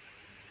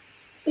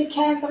the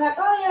cans are like,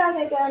 oh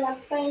yeah, they're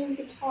like playing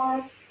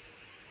guitar,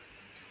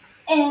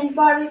 and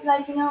Barbie's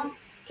like,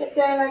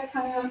 they're like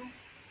kind of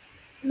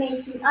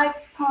making eye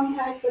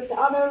contact with the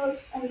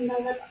others, and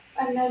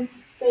then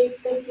they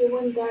basically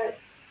win their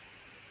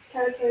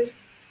territories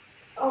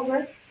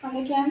over from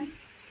the cans,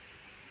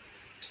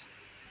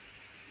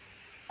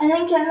 and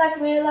then Ken like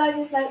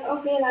realizes like,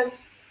 okay, like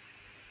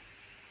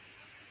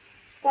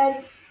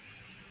that's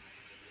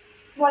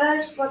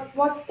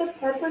what's the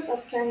purpose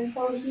of Ken?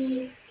 So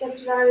he gets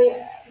very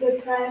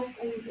depressed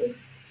and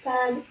is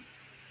sad.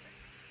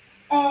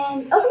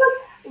 And also,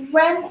 like,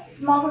 when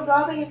Margot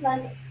Robbie is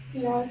like,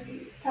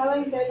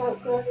 telling the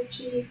girl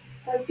that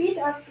her feet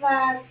are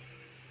flat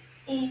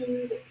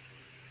and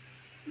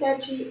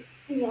that she,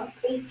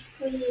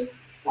 basically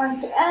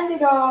wants to end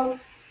it all,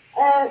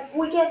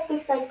 we get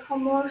this like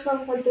commercial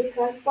for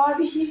depressed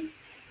Barbie.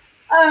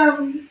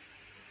 Um,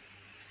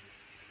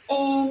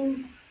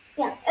 and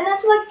yeah, and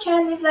that's like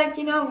Ken is like,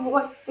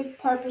 what's the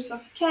purpose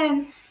of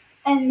Ken?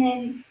 And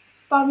then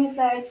Barbie's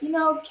like,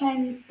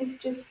 Ken is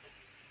just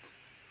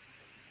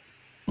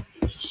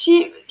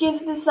she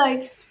gives this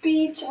like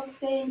speech of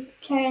saying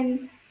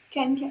Ken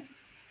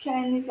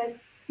is like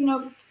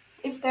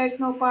if there's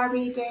no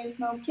Barbie there's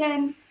no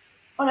Ken,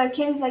 or like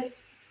Ken is like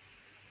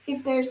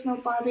if there's no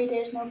Barbie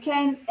there's no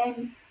Ken,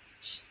 and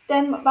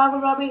then Margot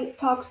Robbie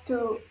talks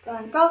to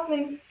Ryan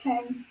Gosling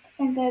Ken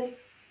and says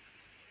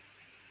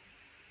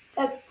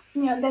that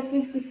that's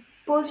basically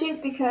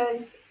bullshit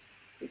because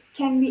it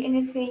can be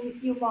anything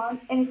you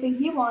want, anything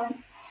he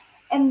wants,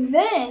 and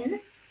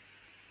then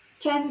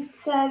Ken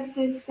says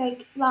this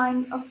like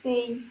line of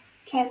saying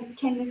Ken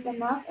is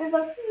enough. And it's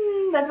like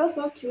that was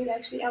so cute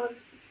actually. I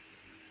was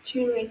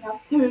cheering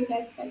up during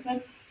that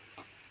segment.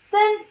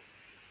 Then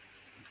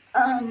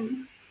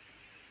um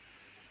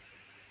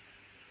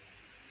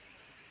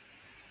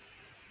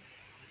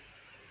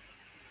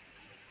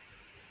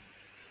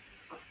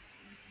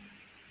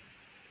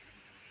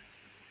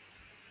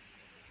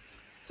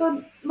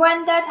so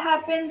when that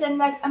happened, then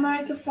like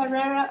America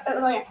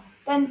Ferrera,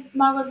 then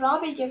Margot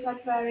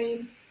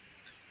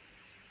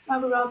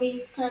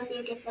Robbie's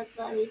character gets like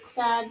very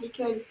sad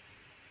because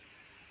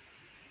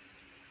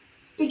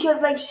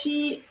like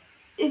she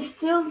is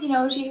still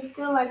she is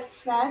still like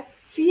flat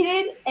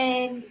feeded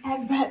and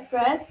has bad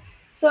breath,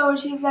 so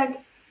she's like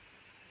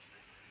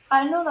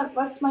I know like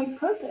what's my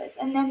purpose.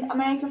 And then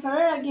America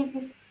Ferrera gives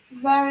this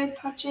very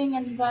touching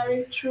and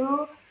very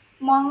true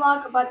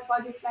monologue about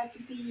what it's like to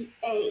be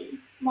a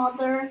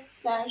mother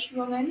slash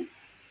woman,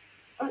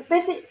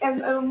 basically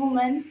a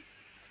woman.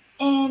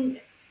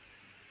 And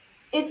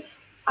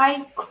it's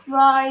I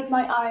cried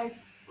my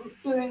eyes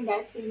during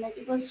that scene. Like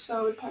it was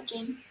so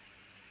touching.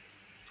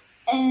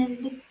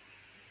 And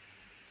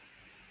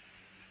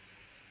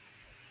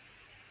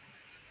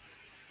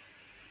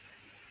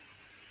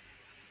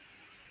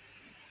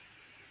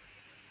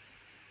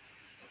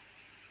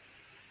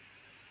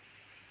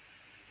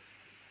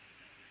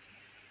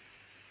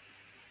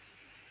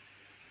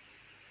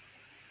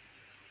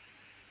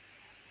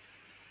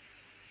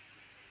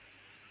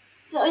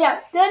So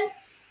yeah, then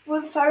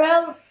Will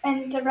Ferrell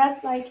and the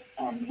rest, like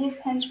his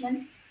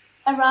henchmen,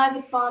 arrive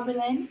at Barbie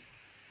Land,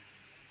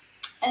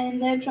 and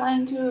they're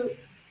trying to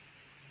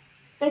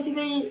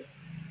basically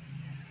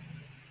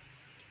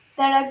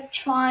they're like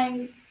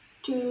trying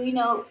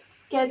to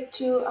get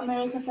to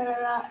America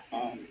Ferrera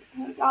and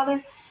her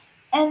father,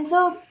 and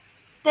so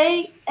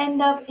they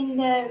end up in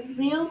the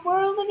real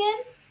world again.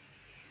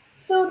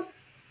 So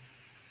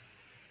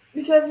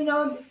because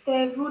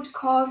the root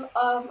cause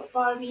of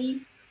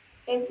Barbie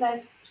is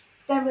like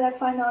then we like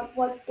find out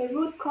what the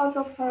root cause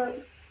of her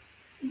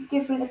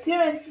different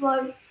appearance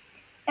was,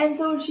 and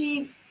so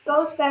she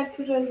goes back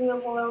to the real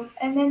world,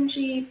 and then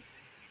she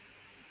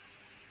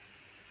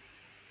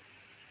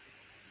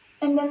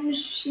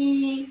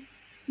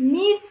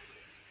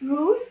meets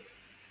Ruth,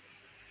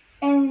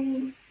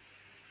 and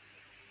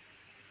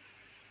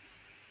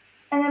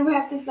and then we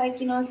have this like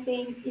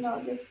saying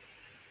this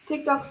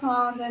TikTok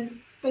song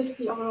and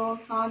basically overall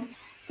song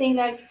saying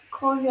like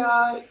close your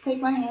eyes,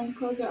 take my hand,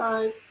 close your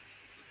eyes,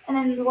 and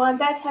then while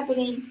that's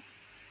happening,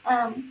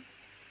 um,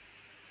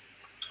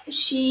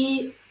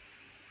 she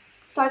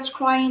starts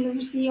crying, and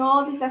we see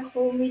all these like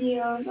whole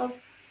videos of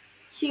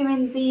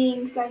human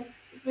beings, like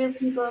real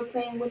people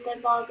playing with their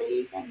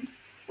Barbies, and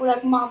or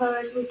like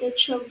mothers with their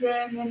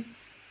children, and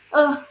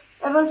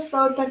it was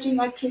so touching.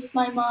 I kissed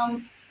my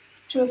mom.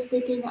 She was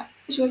sleeping.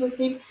 She was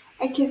asleep.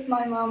 I kissed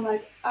my mom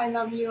like I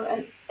love you,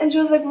 and she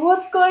was like,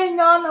 "What's going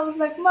on?" I was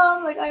like,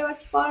 "Mom, like I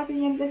watched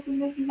Barbie and this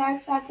and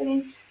that's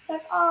happening."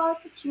 Like, oh,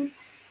 it's so cute.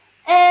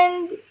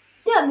 And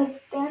yeah,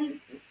 that's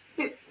then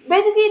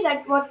basically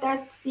like what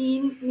that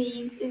scene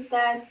means is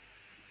that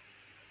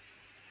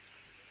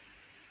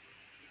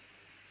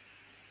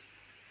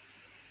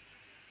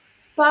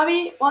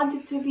Barbie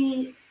wanted to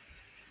be.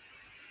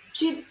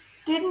 She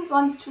didn't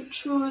want to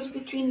choose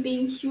between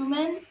being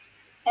human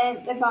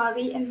and a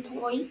Barbie and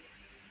toy.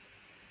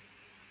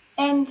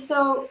 And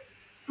so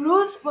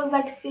Ruth was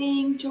like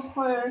saying to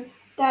her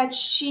that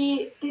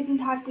she didn't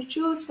have to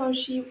choose, so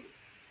she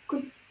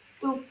could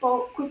do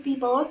both, could be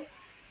both.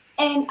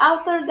 And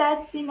after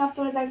that scene,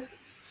 after like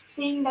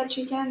seeing that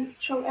she can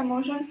show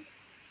emotion,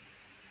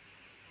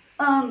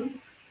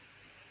 um,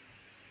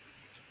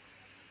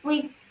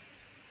 we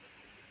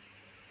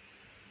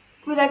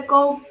we like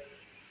go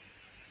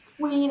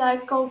we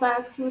like go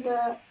back to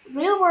the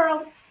real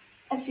world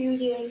a few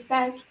years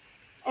back,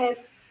 as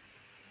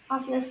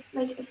after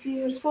like a few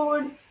years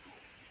forward,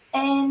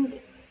 and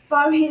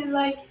Barbie is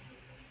like,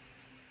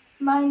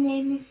 my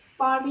name is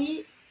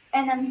Barbie,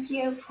 and I'm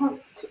here for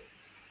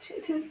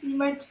to see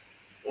my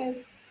uh,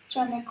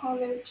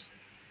 gynecologist,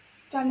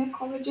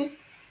 gynecologist,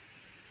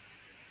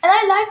 and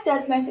I like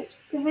that message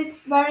because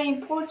it's very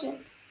important.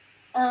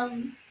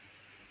 Um,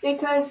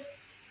 because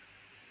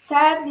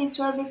sadly,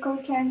 cervical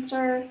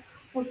cancer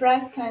or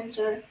breast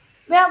cancer.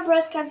 Well,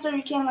 breast cancer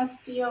you can like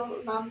feel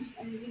lumps,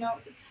 and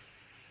it's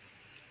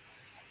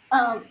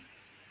um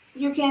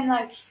you can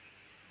like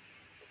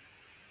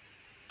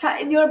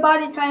your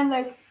body kind of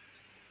like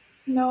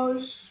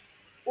knows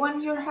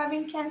when you're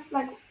having cancer,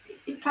 like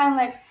it kind of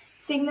like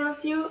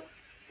signals you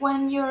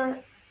when you're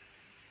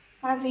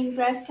having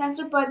breast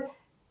cancer, but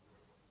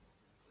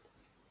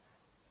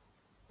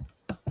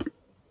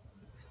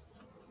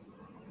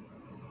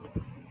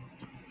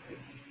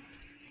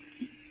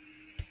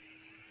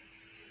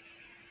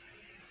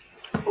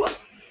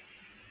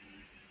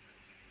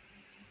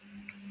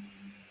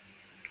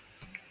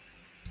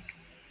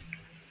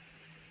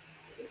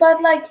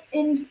like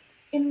in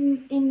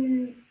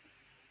in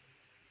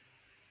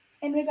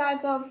in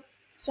regards of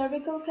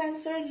cervical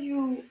cancer,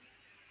 you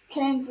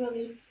can't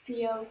really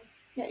feel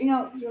that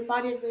your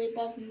body really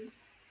doesn't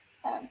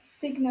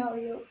signal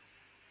you,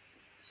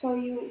 so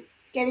you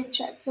get it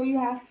checked, so you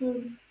have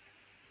to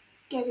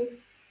get it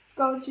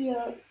go to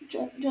your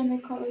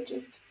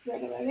gynecologist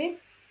regularly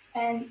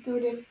and do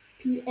this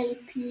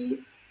PAP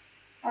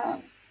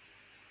um,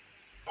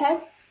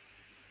 tests,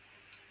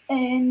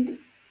 and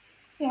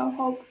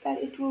hope that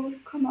it will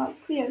come out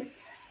clear.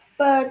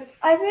 But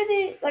I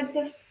really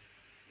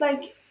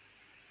like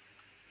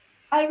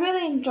I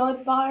really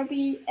enjoyed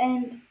Barbie,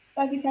 and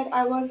like you said,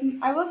 I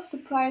was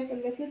surprised a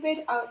little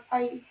bit.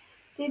 I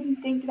didn't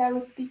think that I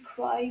would be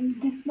crying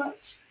this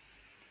much,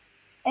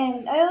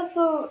 and I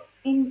also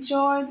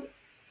enjoyed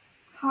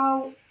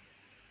how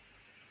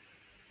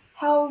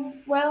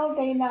well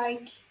they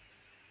like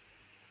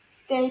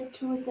stayed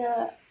to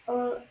the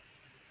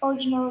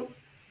original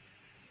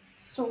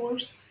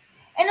source,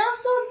 and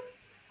also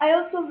I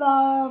also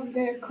love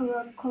the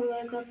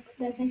choreographed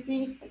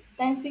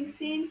dancing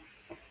scene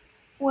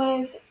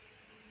with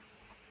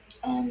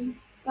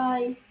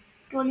by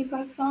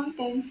Rolika's song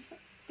 "Dance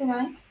the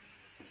Night,"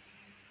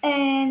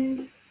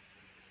 and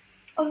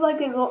also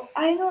like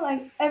I know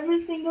like every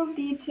single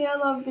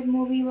detail of the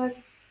movie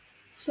was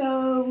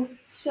so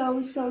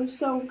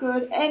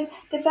good, and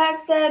the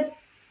fact that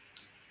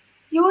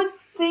you would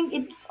think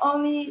it's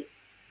only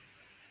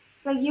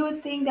like you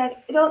would think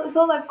that it's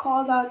all like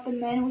called out the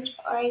men, which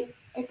I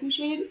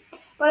appreciated,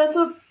 but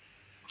also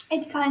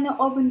it kind of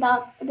opened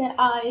up the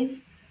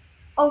eyes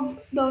of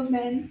those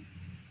men,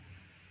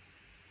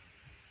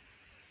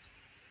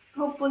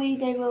 hopefully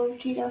they will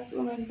treat us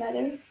women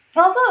better.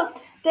 Also,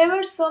 there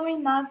were so many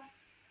nods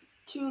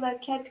to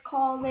like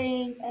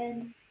catcalling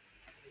and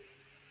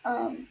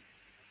um,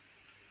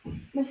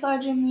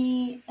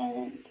 misogyny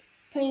and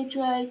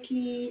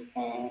patriarchy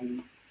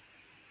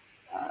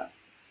uh,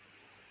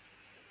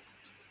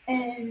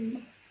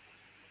 and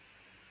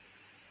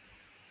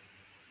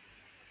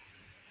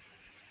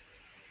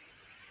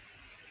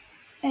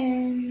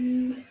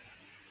and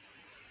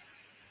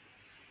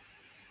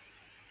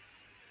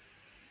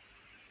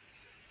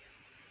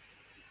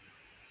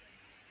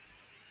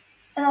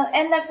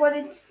and like what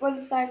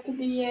it's like to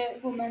be a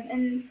woman.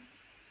 And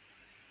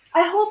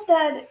I hope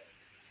that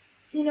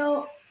you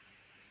know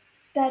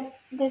that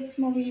this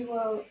movie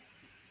will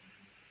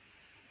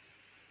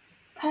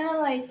kind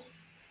of like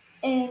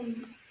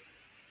end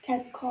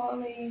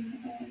catcalling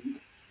and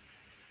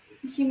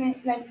human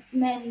like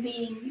men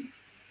being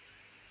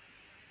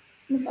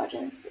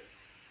misogynistic.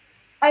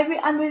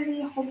 I'm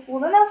really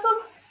hopeful, and also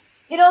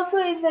it also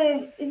is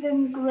a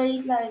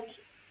great like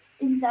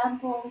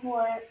example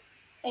for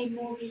a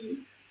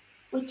movie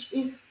which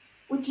is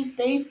which is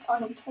based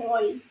on a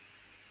toy.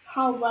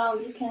 How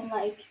well you can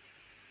like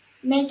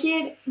make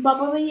it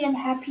bubbly and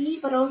happy,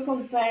 but also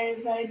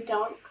very very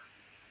dark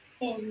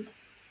and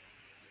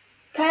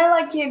kind of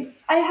like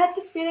I had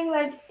this feeling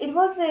like it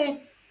was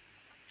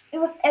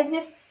as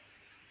if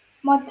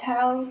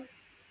Mattel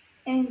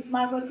and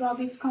Margot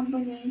Robbie's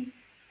company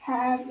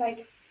have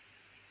like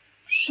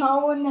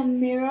shown a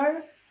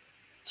mirror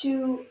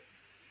to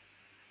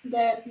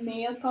the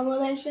male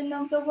population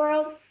of the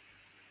world,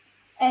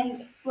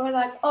 and we're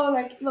like, oh,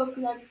 like look,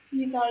 like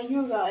these are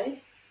you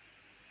guys,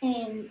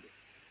 and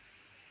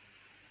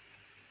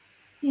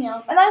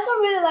and I also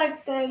really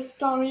like the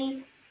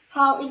story,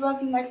 how it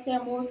wasn't like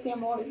same old.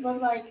 It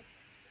was like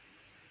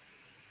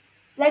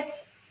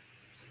let's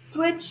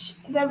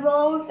switch the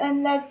roles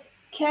and let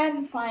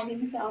Ken find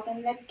himself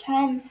and let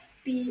Ken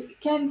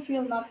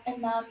feel not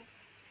enough,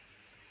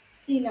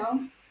 you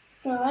know.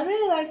 So I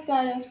really like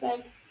that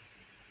aspect.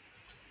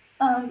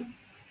 Um,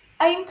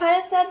 I'm kind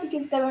of sad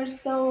because there were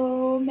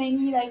so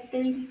many like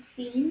deleted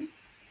scenes,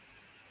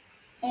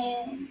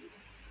 and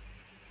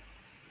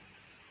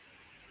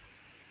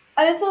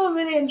I also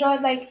really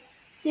enjoyed like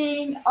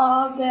seeing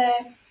all the.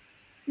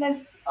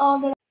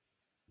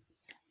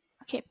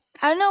 Okay,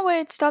 I don't know where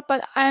it stopped,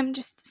 but I'm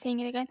just saying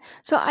it again.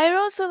 So I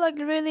also like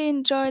really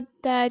enjoyed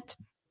that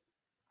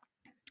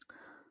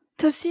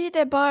to see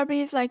the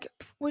Barbies like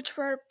which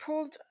were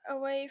pulled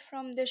away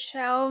from the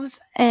shelves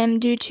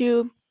due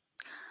to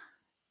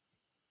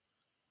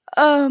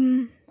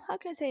how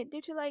can I say it?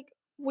 Due to like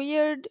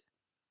weird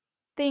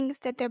things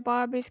that the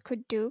Barbies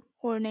could do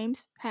or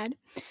names had.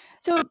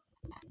 So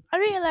I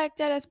really like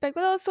that aspect,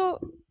 but also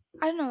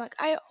I don't know, like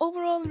I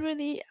overall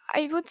really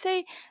I would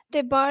say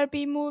the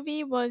Barbie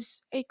movie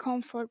was a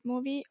comfort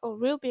movie or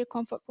will be a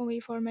comfort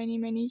movie for many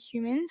many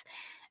humans,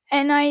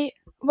 and I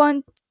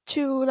want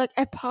to like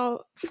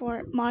applaud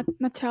for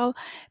Mattel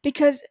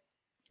because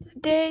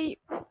they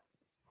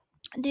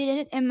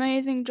did an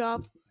amazing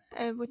job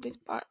with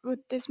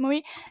this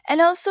movie, and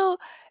also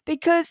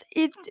because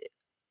it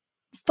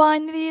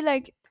finally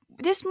like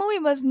this movie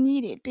was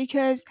needed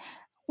because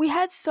we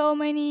had so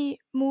many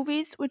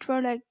movies which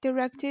were like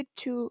directed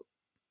to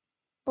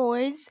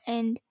boys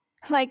and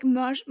like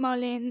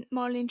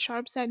Marlene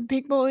Sharp said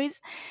big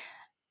boys,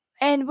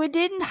 and we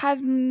didn't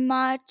have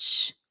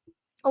much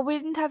or we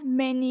didn't have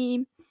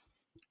many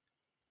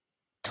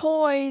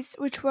toys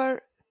which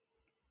were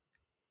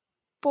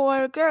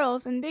for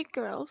girls and big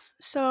girls.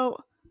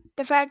 So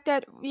the fact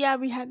that yeah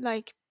we had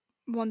like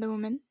Wonder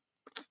Woman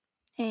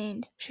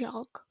and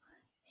She-Hulk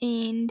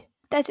and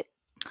that's it.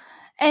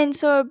 And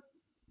so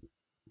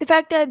the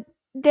fact that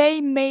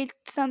they made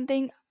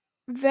something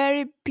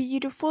very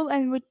beautiful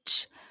and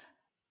which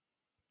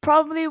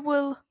probably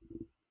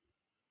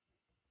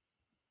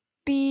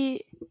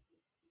be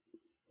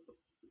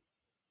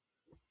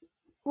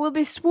will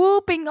be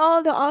swooping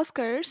all the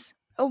Oscars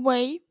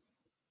away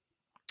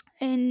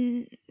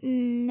in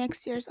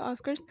next year's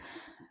Oscars.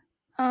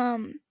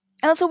 And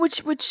also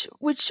which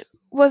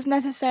was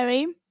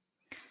necessary.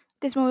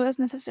 This movie was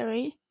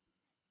necessary.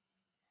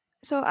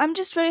 So I'm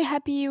just very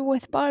happy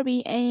with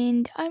Barbie,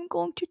 and I'm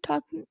going to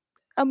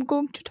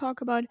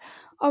talk about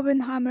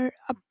Oppenheimer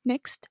up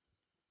next.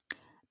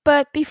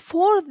 But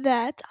before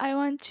that, I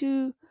want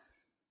to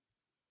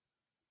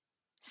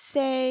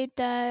say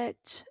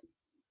that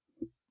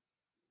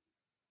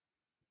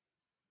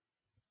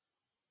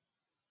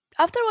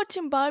after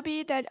watching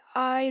Barbie, that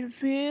I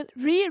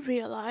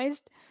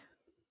realized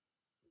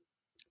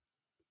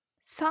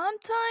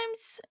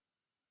sometimes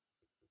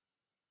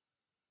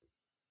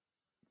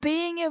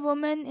being a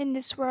woman in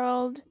this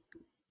world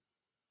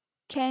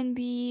can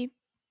be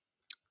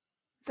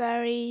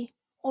very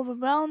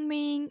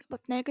overwhelming, but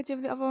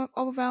negatively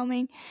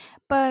overwhelming,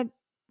 but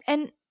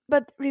and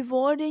but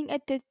rewarding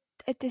at the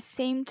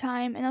same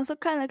time, and also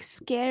kind of like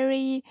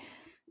scary.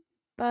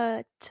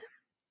 But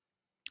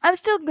I'm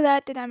still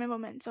glad that I'm a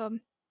woman. So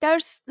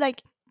there's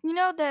like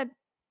the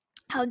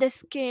how the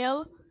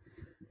scale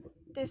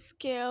the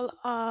scale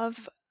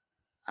of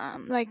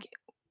like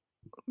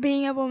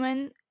being a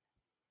woman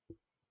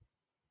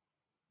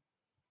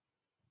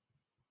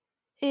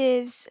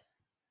is,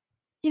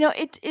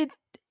 it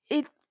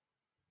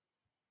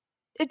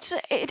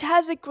it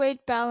has a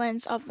great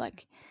balance of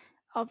like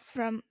of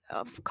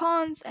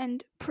cons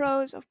and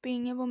pros of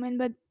being a woman,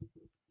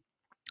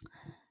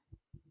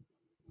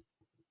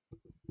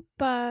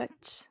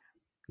 but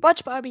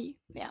watch Barbie.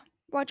 Yeah,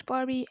 watch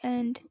Barbie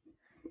and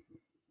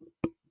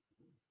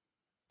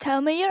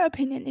tell me your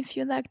opinion if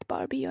you liked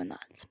Barbie or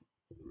not.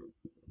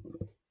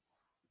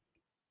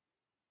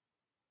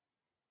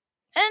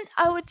 And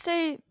I would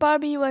say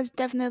Barbie was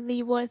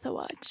definitely worth a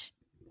watch.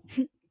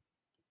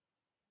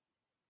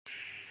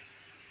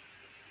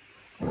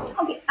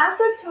 Okay,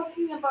 after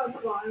talking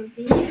about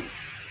Barbie,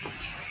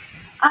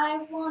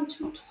 I want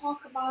to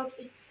talk about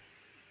its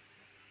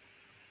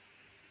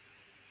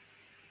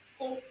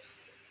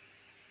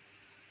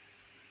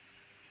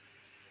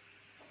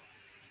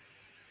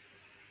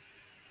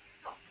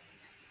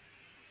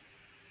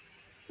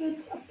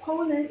its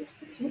opponent,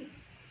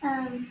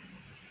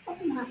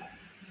 Barbenheimer,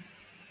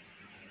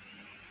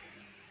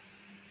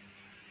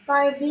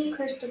 by the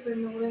Christopher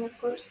Nolan, of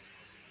course.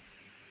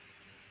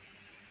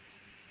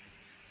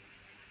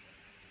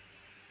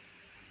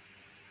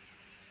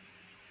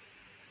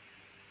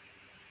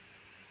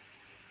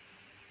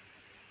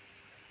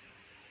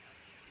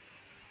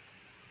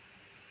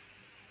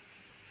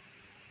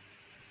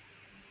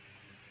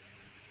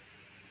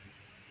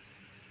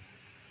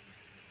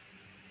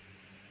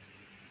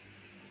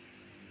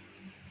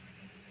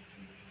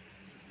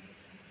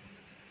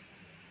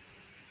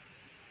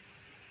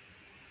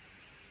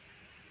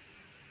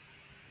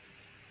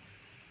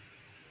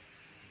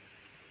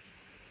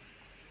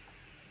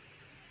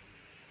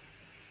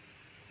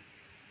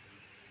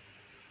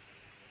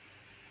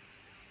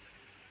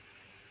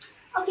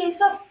 Okay,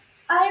 so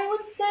I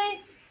would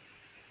say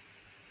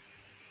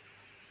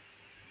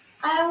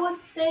I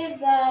would say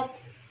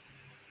that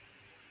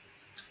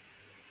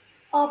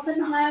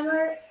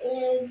Oppenheimer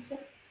is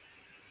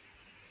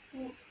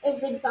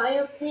a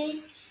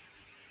biopic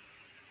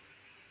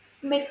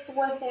mixed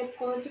with a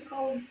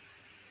political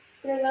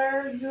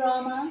thriller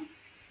drama,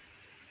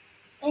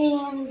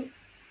 and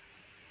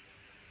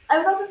I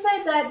would also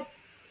say that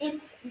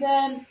it's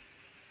the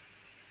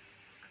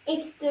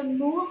it's the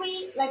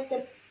movie like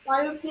the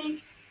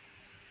biopic.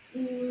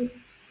 Mm,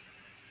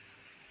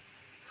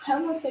 I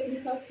almost said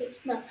Nicolas Cage.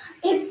 No,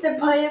 it's the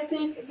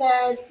biopic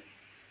that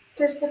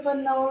Christopher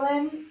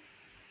Nolan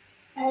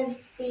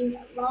has been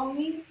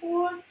longing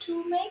for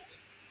to make.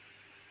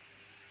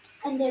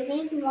 And the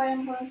reason why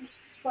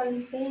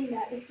I'm saying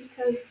that is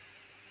because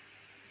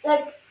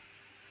like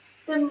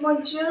the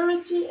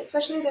majority,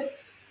 especially the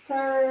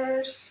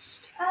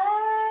first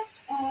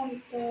act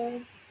and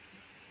a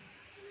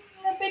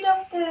bit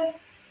of the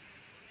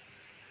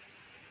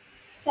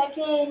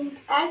second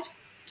act,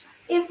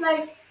 is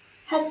like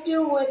has to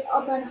do with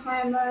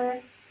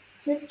Oppenheimer,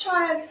 his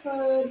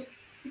childhood,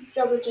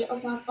 Robert J.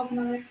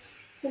 Oppenheimer,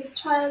 his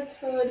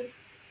childhood,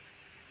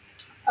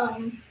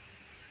 um,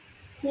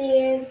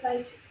 his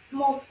like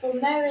multiple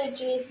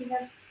marriages, his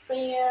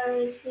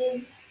affairs,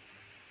 his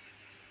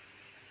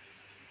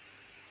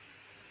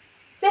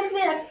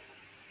basically like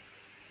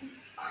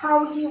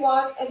how he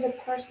was as a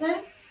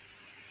person,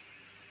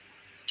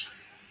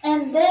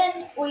 and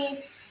then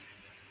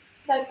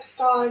like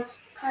start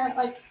kind of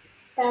like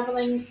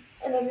dabbling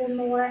a little bit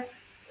more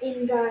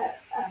in the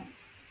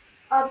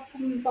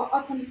atom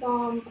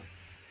bomb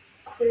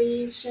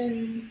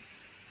creation,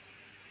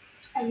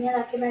 and then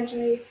like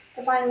eventually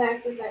the final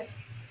act is like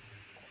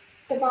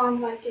the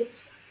bomb like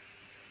gets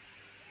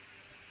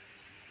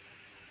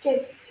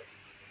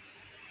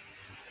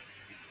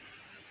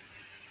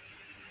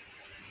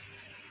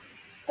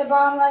the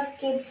bomb like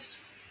gets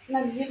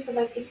not used but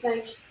like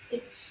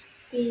it's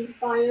being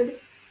fired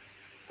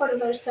for the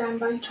first time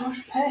by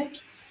George Peck.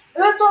 It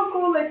was so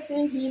cool like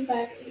seeing him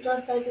back.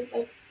 George Peck is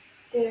like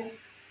the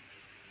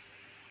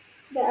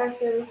the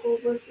actor who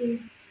was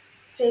in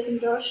Drake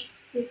and Josh.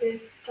 He's the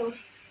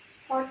Josh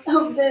part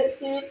of the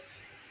series.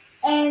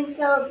 And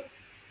so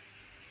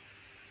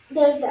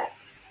there's that.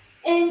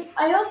 And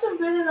I also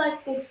really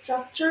like the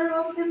structure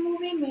of the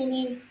movie,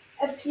 meaning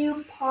a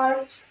few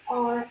parts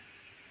are.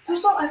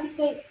 First of all, I would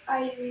say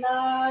I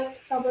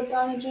liked Robert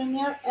Downey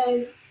Jr.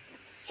 as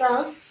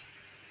Strauss.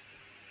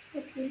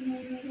 What's his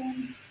name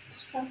again?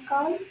 Strauss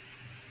Guy?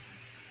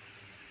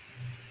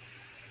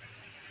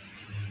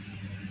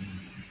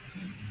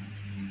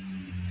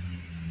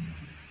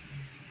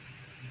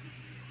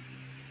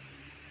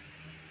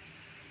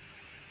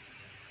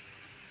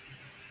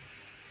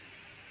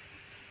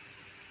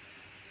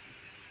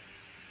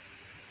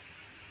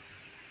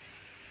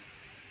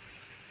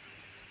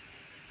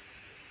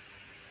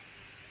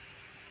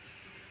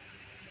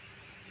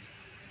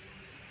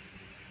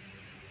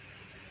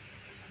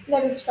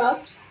 Levi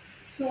Strauss,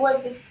 who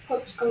was this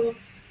political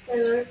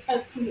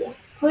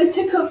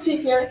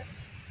figure,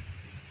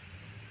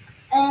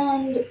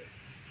 and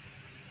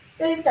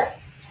there is that.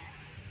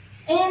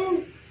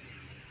 And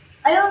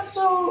I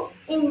also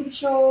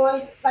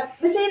enjoyed like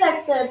basically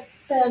like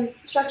the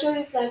structure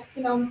is like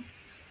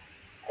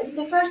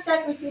the first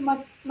step we see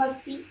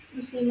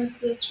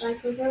Matthias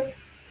Schweighöfer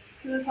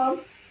in the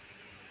film,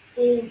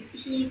 and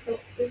he's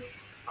like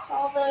this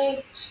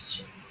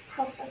college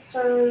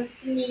professor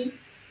thingy,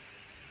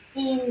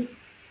 in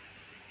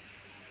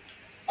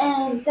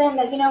and then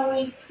like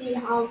we see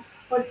how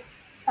what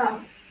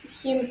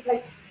him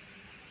like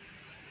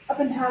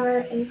Oppenheimer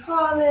in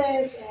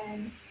college,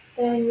 and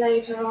then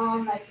later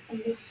on like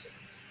in this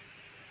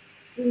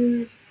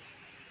mm,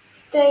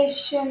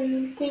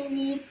 station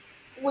thingy,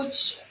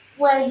 which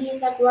where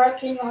he's like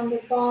working on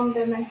the bomb,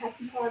 the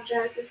Manhattan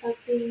Project is like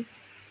being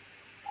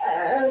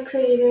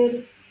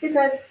created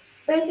because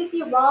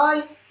basically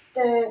why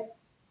the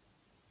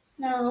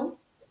no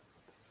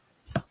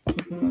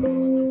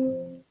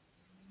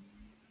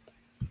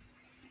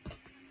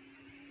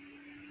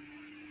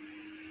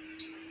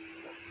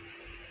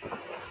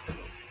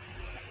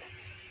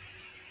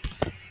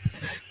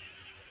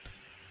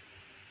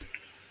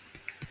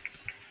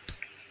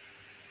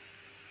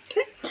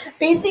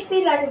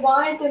basically like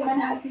why the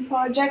Manhattan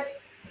Project,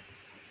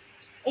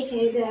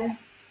 aka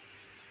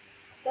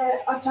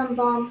the atom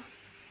bomb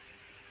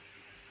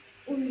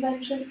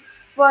invention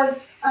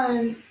was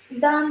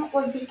done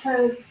was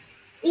because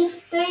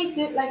if they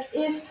did like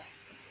if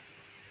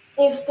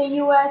the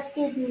US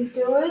didn't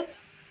do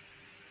it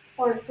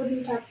or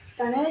wouldn't have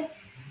done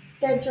it,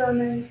 the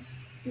Germans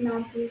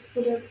Nazis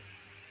would have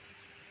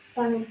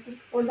done it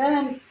before them,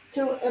 and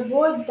to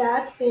avoid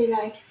that they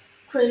like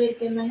created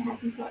the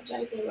Manhattan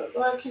Project. They were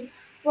working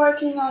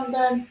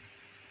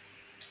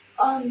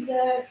on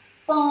the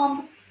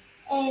bomb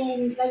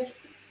and like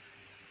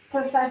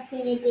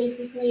perfecting it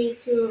basically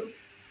to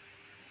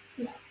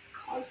you know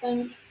cause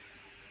damage.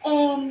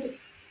 And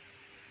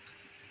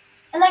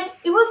like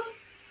it was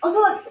also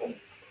like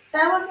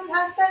that was an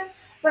aspect,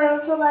 but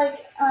also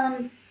like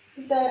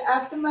the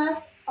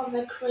aftermath of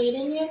like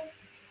creating it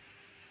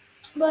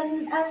was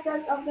an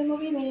aspect of the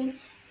movie, meaning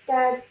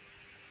that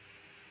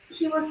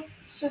he was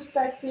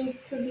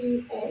suspected to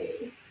be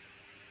a.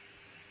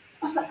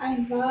 Also, I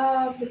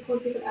love the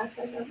political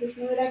aspect of this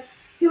movie. Like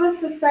he was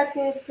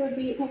suspected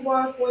to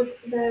work with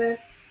the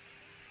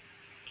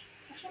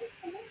Russians,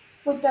 I think?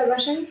 With the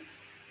Russians,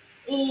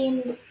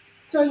 and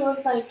so he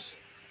was like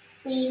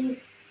being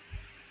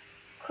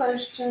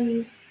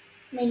questioned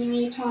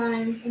many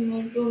times in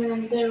the room.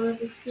 And there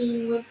was a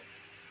scene with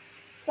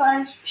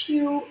Florence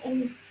Pugh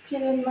and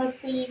Cillian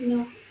Murphy,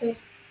 the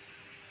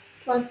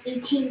plus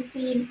 18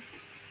 scene,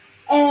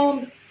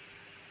 and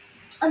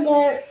and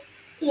there,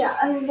 yeah,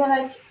 and then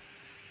like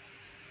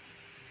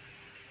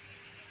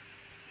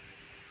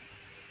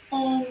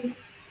and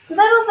so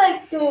that was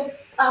like the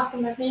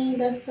aftermath, being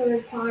the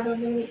third part of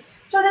the movie.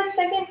 So the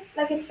second,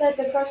 like it said,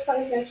 the first part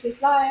is like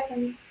his life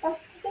and stuff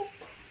like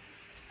that.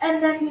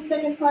 And then the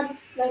second part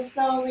is like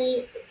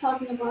slowly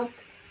talking about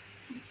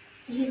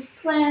his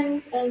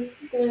plans as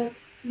the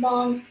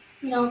bomb,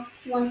 he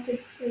wants to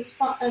quick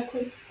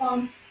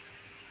bomb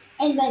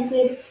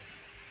invented.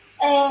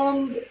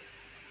 And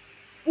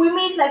we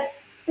meet like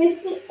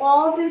basically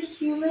all the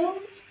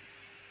humans.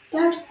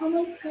 There are so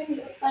many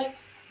cameos, like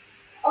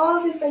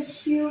all these like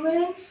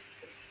humans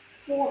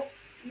who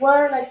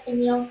were like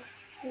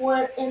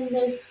were in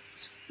this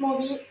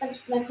movie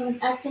as like from an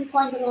acting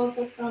point, but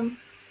also from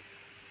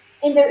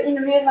in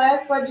real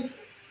life were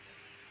just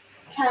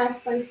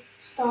cast by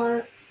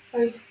stars.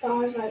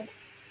 Like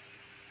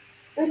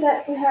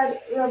we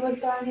had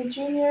Robert Downey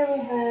Jr. We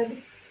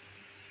had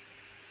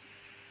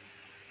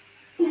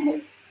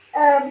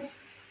um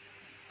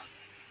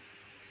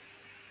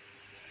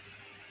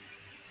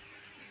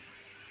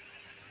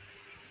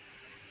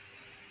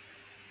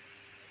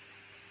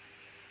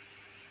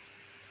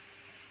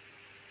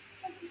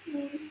what's his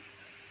name?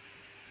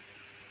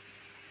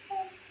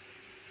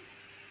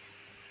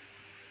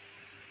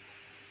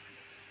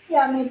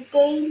 Yeah, Matt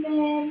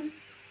Damon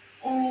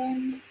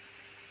and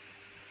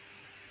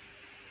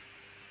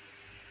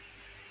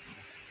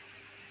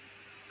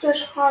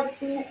Josh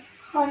Hartnett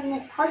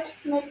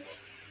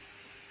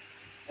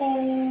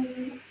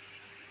and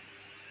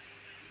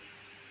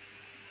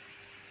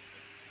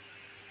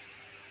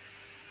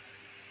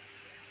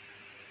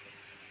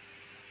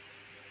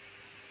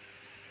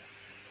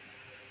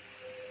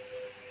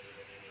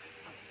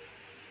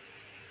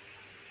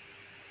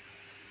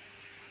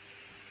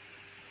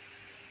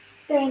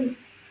then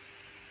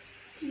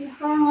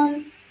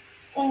Jihan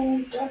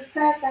and Josh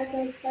Peck, like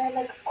I said,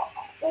 like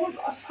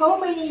so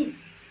many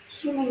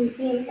human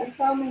beings, like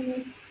so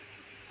many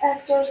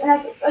actors, and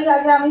like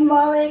yeah, Rami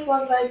Malek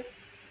was like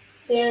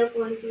there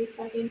for a few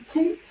seconds.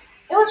 It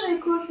was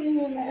really cool seeing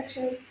him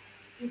actually.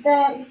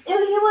 Then he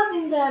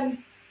was in the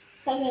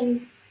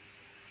second.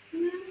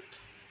 hmm,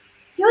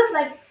 He was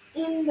like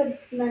in the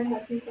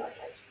Manhattan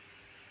Project,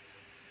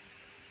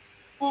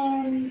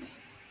 and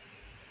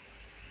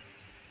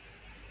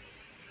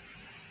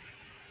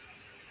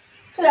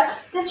so yeah,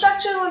 the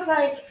structure was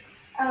like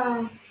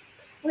um,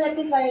 we had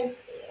this like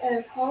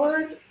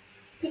colored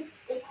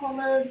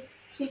colored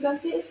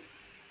sequences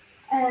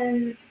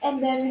and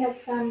then we had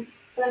some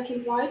black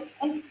and white.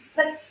 And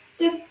like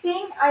the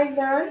thing I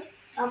learned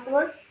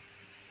afterwards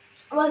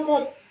was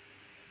that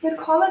the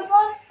colored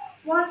one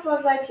once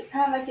was like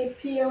kind of like a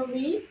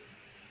POV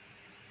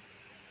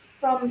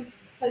from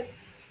like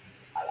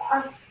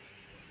us,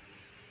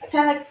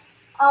 kind of like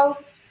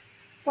out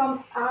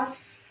from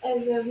us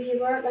as a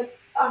viewer, like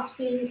us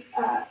being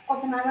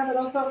Oppenheimer, but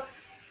also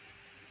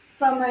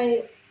from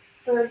a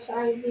bird's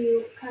eye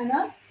view, kind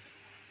of.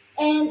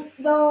 And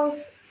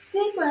those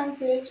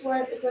sequences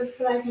where it was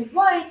black and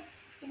white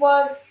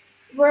was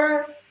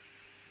were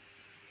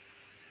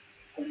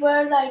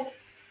were like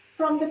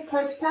from the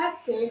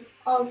perspective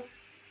of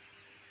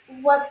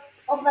what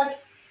of like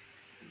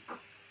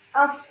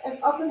us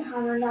as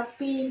Oppenheimer not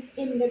being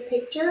in the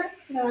picture,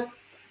 like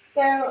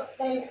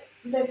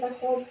there's like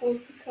whole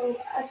political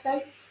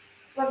aspect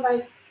was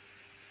like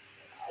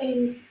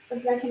in the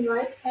black and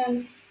white,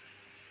 and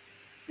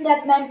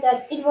that meant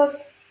that it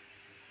was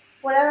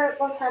whatever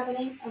was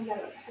happening and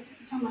that was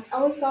happening so much.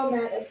 I was so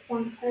mad at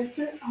one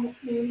character. I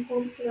won't name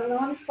whom because I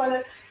don't want to spoil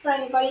it for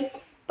anybody.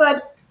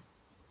 But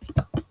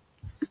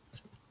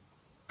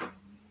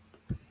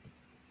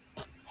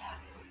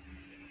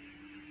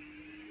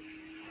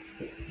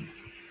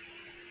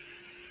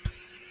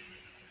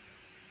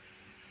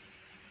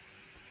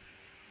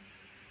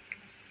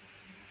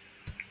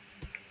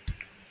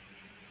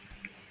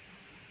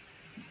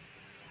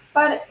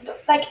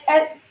like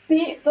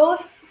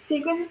those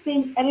sequences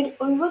being edited, it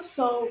was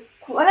so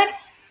cool. And,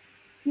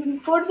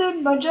 like for the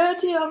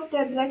majority of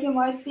the black and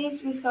white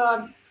scenes, we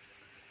saw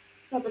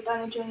Robert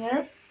Downey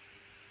Jr.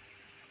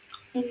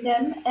 in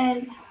them,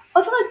 and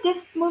also like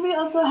this movie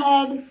also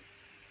had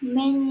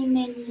many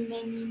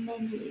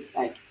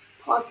like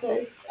plot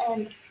twists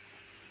and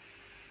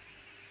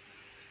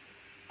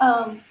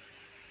um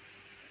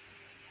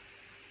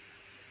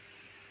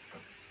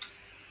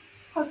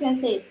how can I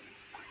say it?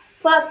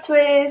 Plot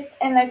twist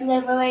and like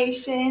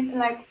revelation and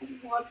like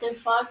what the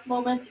fuck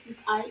moments.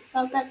 I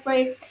felt that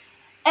way,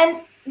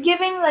 and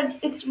giving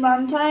like its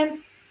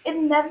runtime, it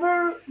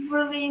never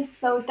really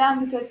slowed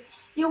down because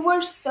you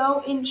were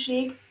so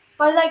intrigued.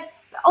 But like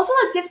also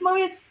like this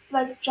movie is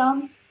like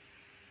jumps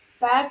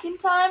back in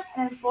time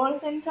and then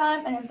forth in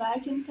time and then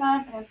back in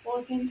time and then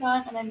forth in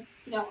time and then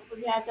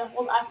we have the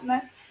whole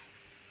aftermath.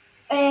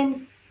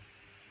 And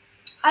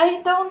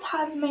I don't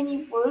have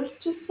many words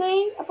to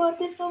say about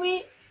this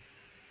movie.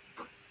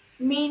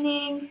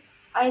 Meaning,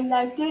 I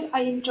liked it,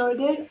 I enjoyed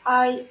it.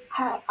 I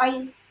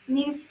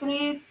need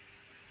 3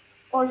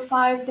 or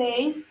 5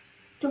 days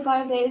to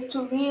 5 days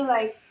to really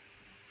like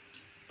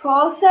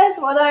process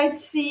what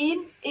I'd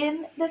seen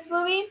in this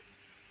movie.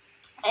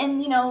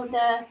 And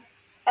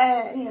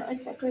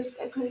it's a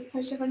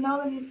Christopher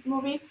Nolan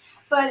movie,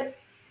 but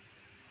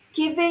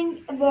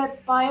giving the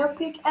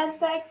biopic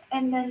aspect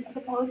and then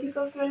the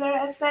political thriller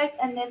aspect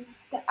and then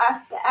the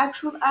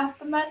actual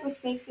aftermath, which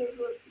makes you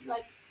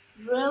like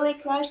really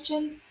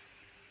question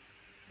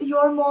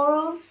your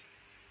morals.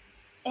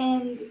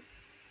 And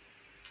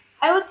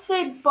I would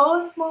say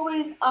both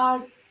movies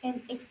are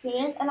an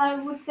experience, and I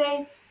would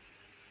say,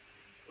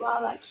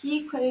 wow, like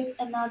he created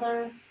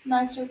another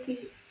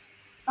masterpiece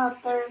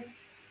after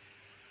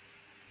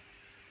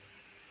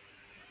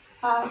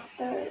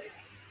after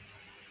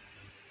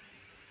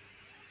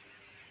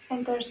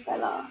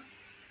Interstellar.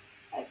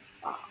 Like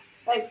wow,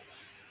 like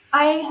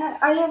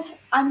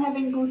I'm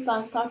having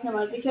goosebumps talking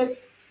about it because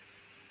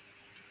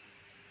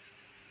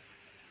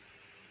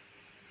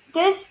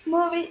this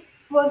movie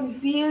was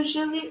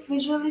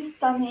visually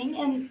stunning,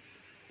 and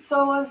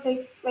so was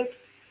the like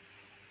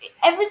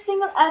every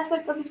single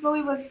aspect of this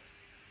movie was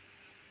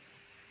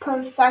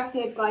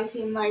perfected by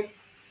him. Like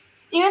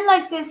even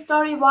like the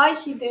story why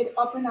he did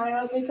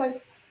Oppenheimer,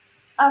 because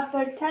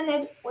after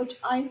Tenet, which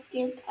I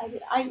skipped,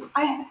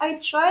 I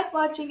tried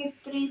watching it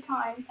 3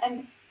 times,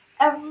 and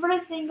every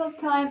single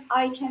time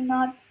I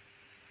cannot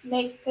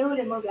make through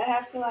the movie. I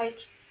have to like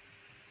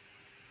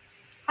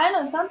I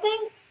don't know,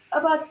 something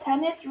about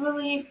Tenet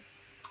really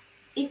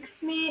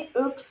irks me.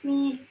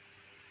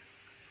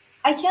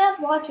 I cannot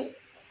watch it.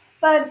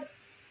 But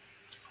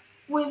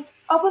with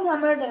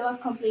Oppenheimer, that was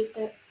complete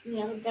the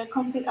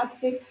complete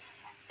opposite.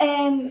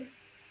 And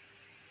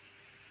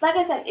like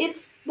I said,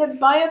 it's the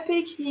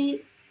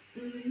biopic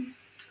mm,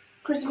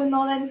 Christopher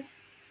Nolan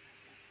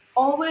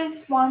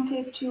always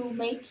wanted to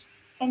make,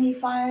 and he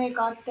finally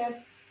got the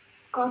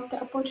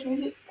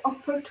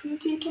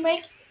opportunity to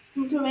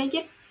make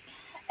it.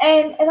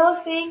 And I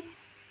was saying,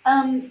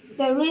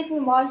 the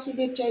reason why he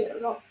did J.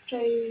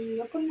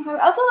 Oppenheimer,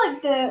 also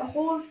like the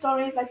whole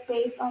story is like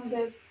based on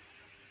this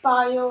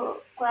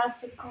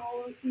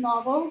biographical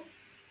novel.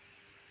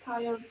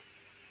 Bio,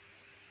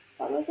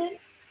 what was it?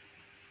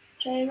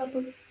 J.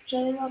 Robert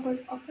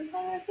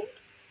Oppenheimer, I think.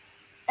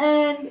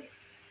 And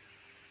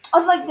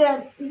also like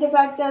the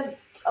fact that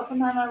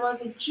Oppenheimer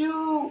was a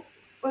Jew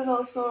was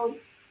also,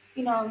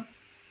 you know,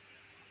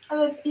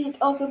 it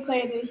also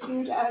played a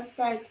huge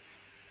aspect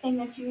in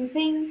a few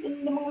things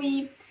in the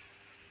movie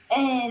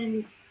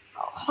and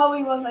how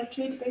he was like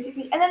treated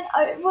basically. And then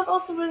it was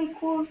also really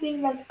cool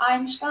seeing like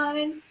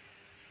Einstein.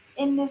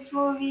 in this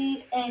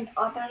movie and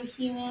other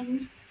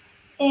humans.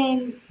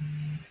 And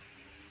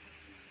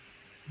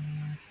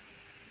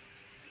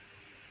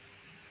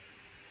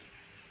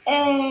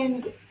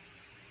and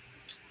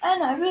I don't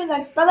know, I really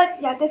like, but like,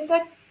 yeah, the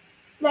fact,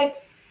 like,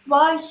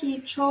 why he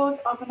chose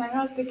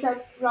Oppenheimer was because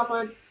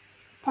Robert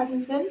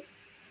Pattinson,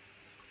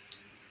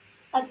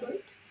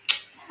 Edward,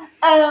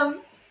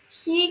 um,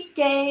 he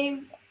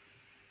gave,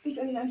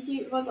 because,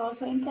 he was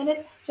also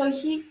intended, so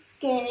he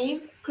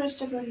gave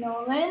Christopher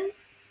Nolan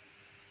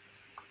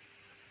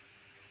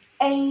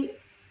a,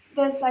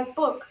 this like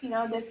book,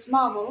 this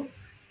novel,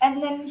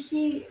 and then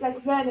he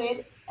like read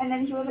it, and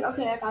then he was like,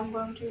 okay, like I'm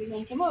going to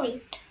make a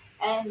movie,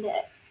 and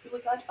we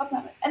got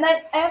Oppenheimer. And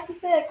I have to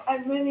say, like, I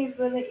really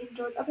really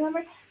enjoyed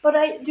Oppenheimer, but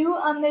I do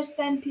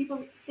understand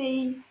people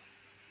saying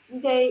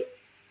they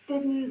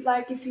didn't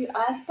like a few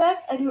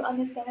aspects. I do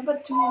understand it,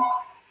 but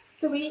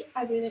to me,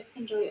 I really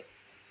enjoyed it.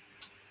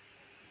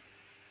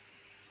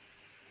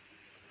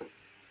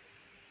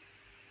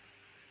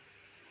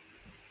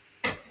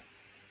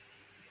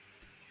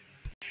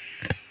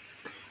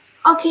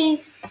 Okay,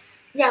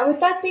 yeah.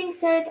 With that being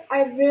said,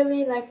 I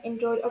really like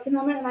enjoyed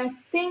Oppenheimer, and I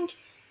think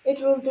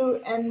it will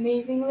do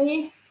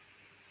amazingly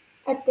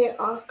at the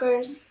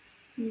Oscars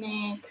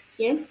next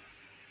year,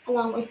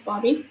 along with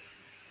Bobby.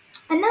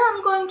 And now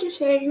I'm going to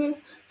share,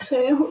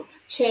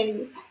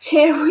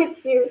 share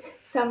with you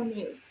some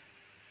news.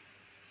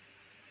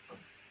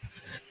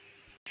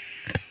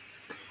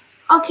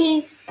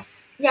 Okay,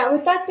 yeah.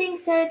 With that being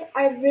said,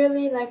 I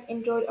really like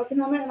enjoyed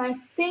Oppenheimer, and I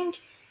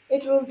think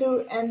it will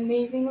do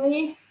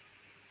amazingly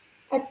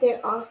at the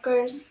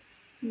Oscars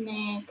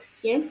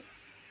next year,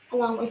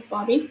 along with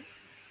Bobby.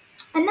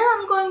 And now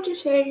I'm going to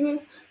share,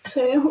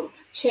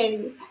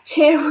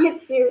 share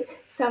with you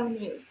some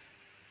news.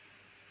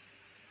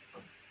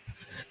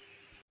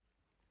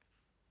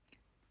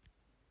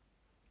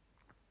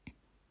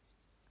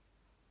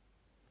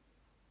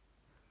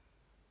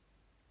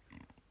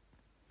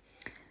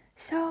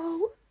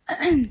 So,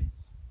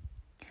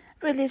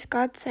 Ridley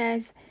Scott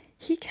says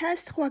he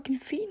cast Joaquin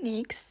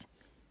Phoenix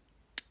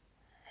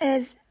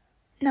as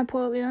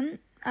Napoleon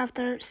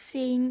after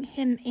seeing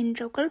him in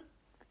Joker,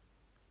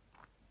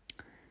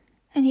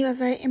 and he was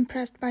very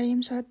impressed by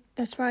him, so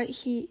that's why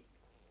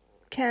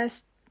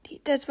cast.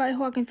 That's why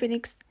Joaquin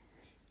Phoenix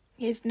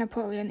is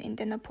Napoleon in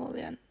the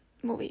Napoleon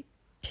movie,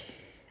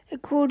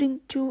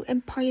 according to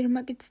Empire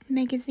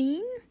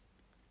magazine.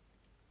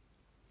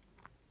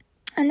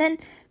 And then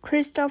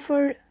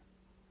Christopher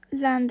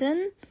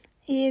Landon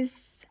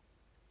is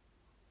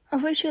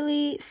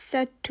officially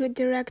set to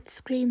direct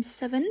Scream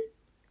 7,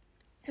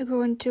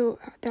 according to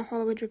The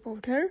Hollywood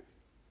Reporter.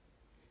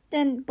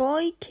 Then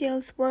Boy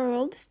Kills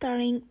World,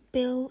 starring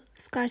Bill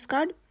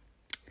Skarsgård,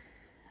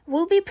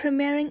 will be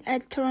premiering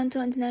at Toronto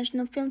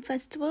International Film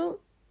Festival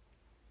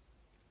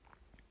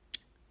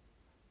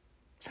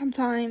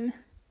sometime,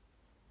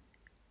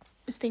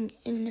 I think,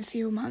 in a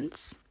few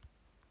months.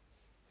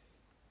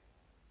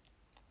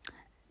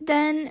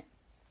 Then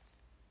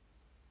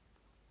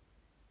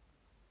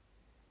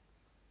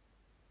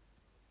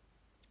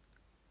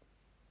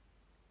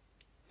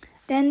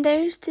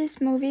there's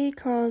this movie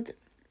called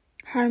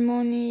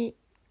Harmony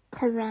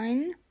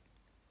Korine.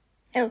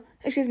 Oh,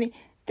 excuse me.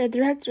 The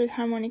director is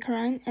Harmony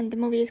Korine, and the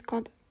movie is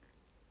called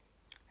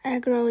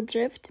Agro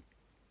Drift.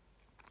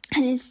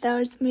 And it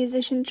stars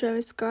musician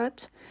Travis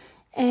Scott.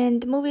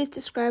 And the movie is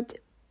described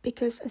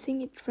because I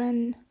think it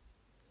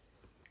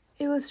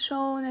was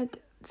shown at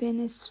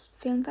Venice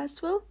Film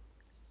Festival.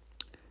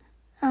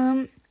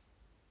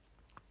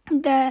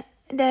 That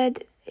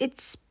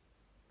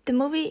the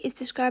movie is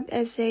described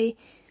as a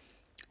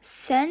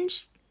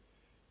sensuous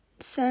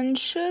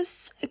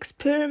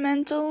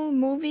experimental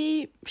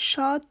movie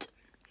shot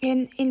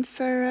in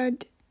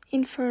infrared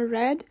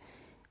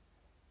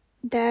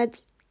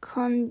that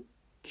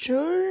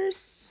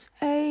conjures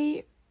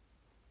a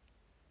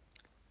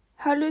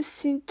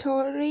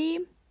hallucinatory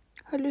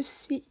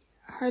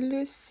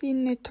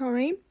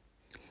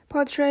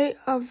portrait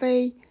of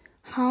a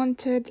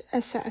haunted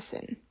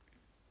assassin.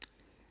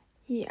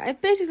 Yeah,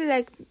 it basically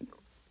like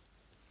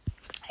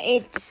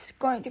it's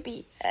going to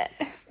be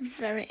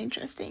very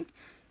interesting.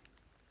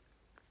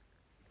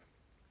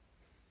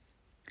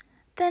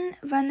 Then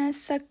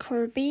Vanessa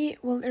Kirby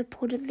will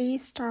reportedly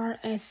star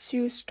as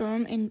Sue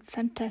Storm in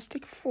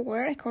Fantastic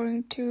Four,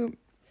 according to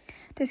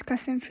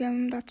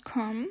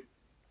discussingfilm.com.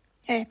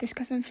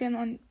 Discussing Film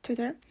on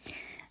Twitter.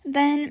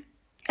 Then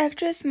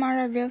actress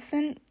Mara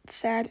Wilson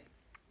said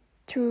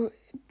to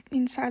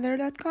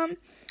Insider.com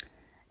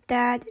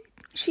that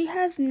she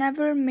has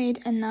never made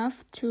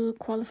enough to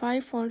qualify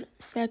for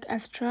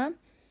SAG-AFTRA,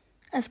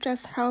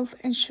 AFTRA's health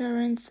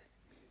insurance,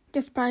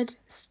 despite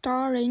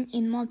starring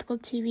in multiple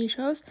TV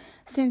shows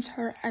since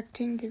her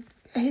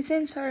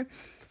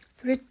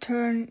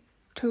return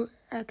to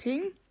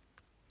acting.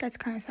 That's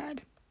kind of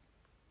sad.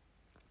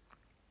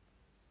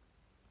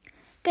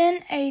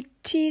 Then a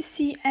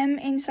TCM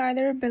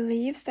insider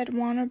believes that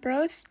Warner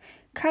Bros.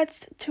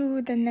 Cuts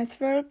to the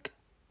network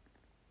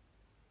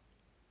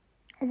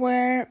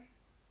were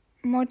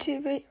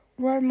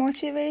were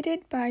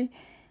motivated by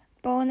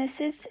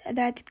bonuses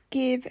that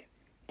give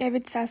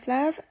David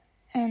Zaslav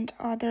and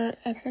other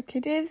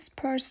executives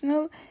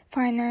personal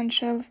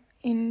financial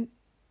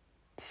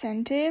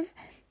incentive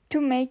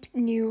to make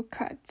new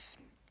cuts.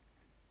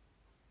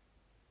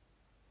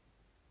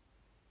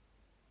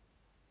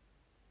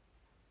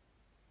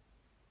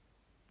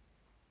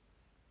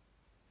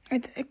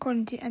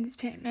 According to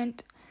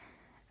Entertainment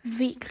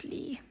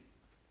Weekly.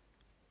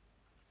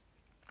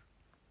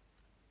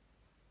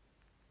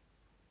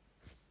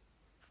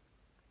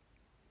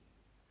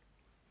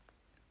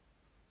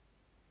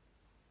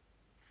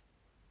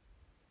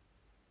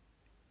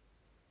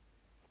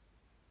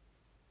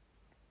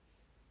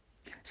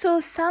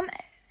 So some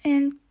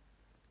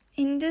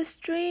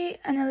industry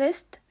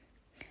analysts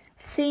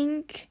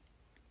think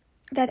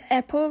that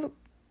Apple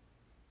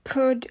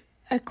could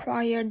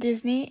acquire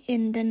Disney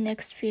in the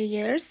next few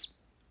years.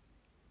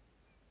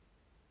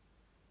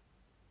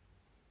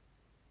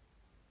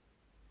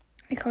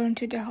 According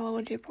to The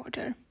Hollywood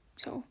Reporter.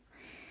 So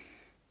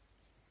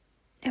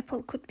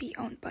Apple could be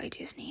owned by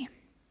Disney.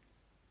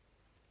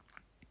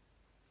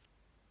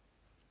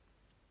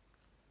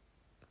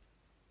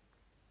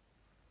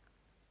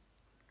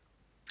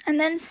 And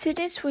then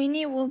Sydney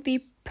Sweeney will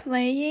be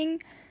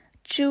playing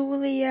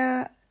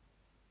Julia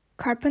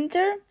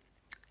Carpenter,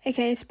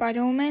 aka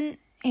Spider-Woman,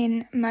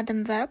 in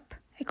Madame Web,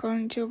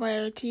 according to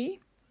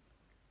Variety.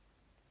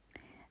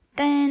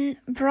 Then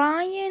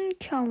Brian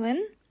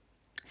Cullen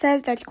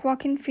says that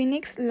Joaquin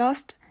Phoenix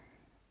lost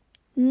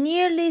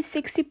nearly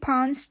 60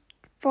 pounds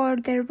for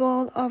the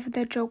role of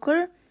the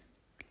Joker,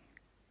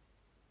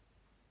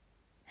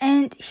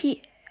 and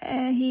he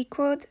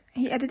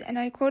added, and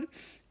I quote,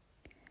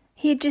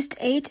 "He just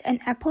ate an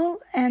apple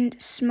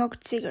and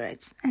smoked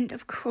cigarettes," end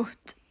of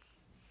quote.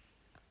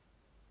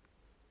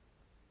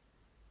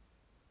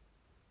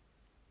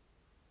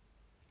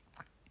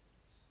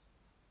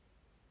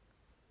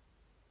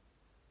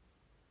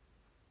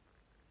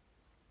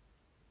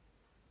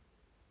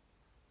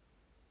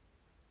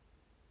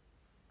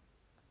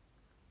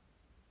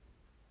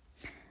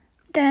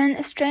 Then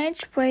A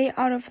Strange Way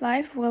Out of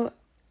Life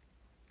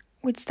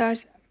which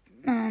stars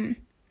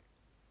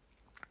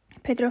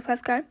Pedro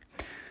Pascal,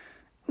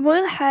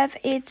 will have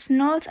its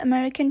North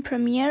American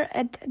premiere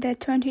at the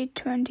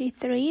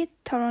 2023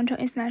 Toronto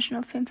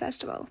International Film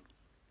Festival.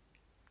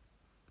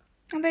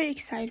 I'm very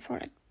excited for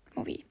that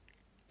movie.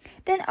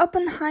 Then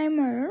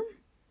Oppenheimer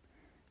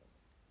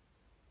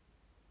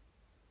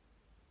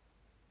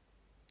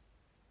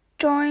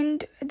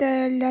joined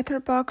the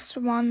Letterboxd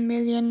 1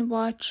 million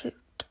watched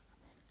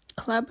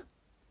club,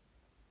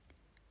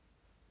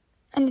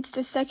 and it's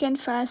the second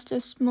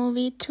fastest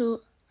movie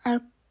to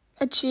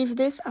achieve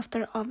this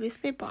after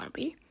obviously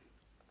Barbie.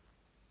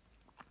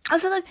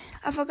 Also,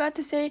 I forgot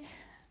to say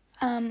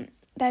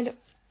that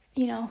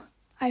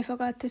I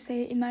forgot to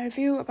say in my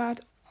review about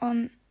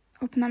on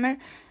Oppenheimer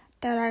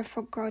that I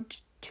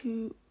forgot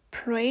to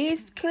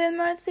praise Cillian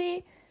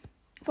Murphy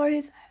for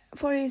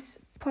his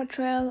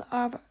portrayal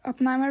of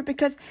Oppenheimer,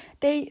 because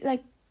they,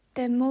 like,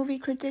 the movie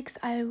critics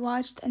I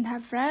watched and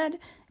have read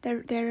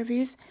their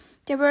reviews,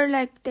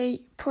 they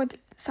put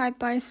side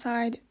by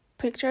side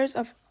pictures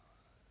of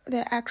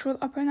the actual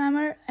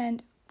Oppenheimer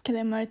and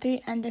Cillian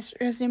Murphy, and this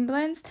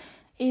resemblance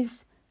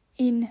is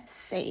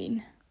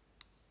insane.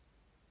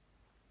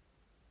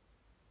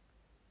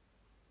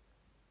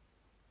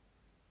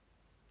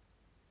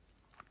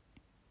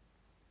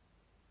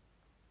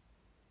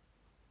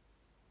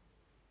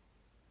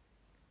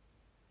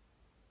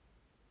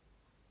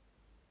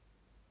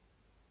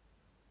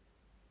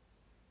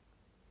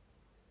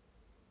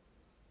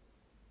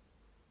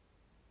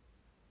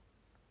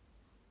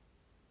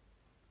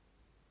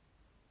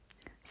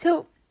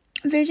 So,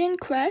 Vision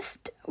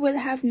Quest will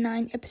have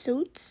 9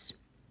 episodes.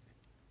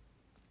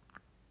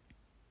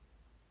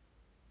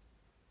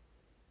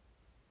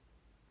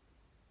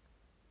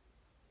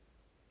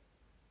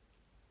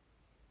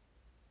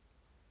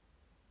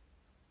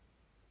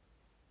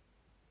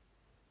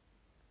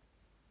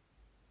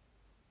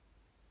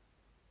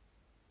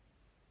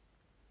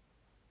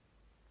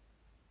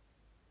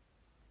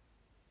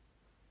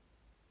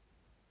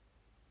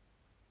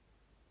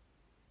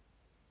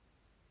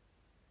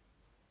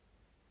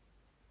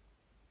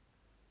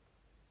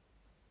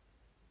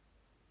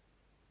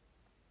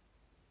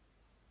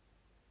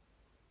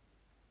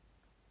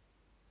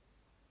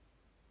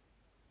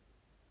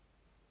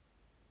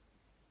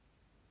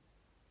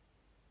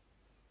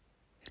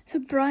 So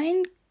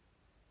Bryan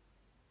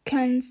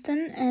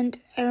Cranston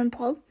and Aaron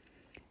Paul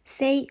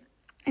say,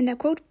 and I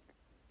quote,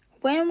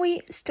 "When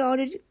we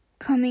started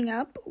coming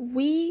up,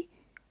 we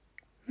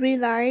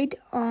relied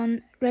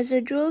on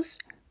residuals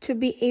to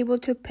be able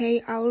to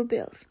pay our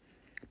bills.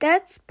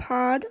 That's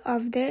part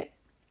of the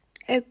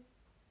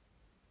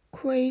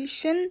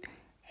equation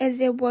as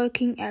a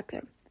working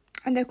actor."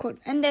 And I quote.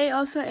 And they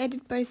also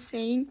added by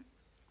saying,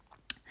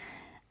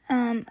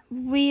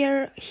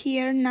 "We're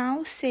here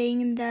now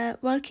saying the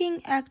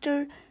working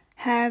actor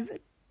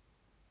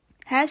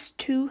has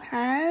to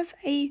have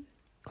a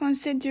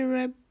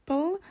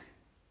considerable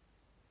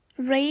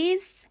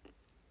raise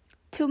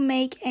to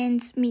make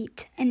ends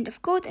meet, end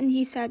of quote, and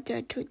he said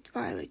that to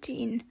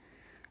Variety in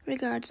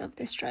regards of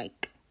the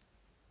strike.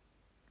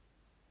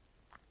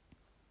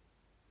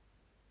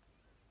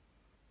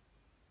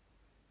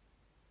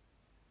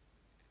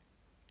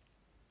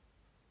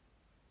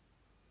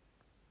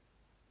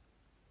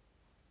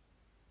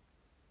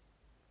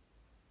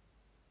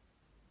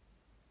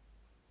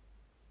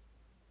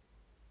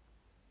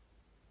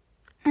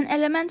 And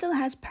Elemental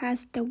has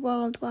passed the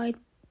worldwide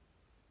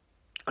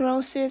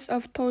grosses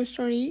of Toy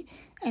Story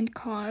and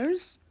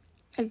Cars.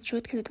 It's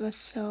true because it was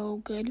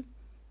so good.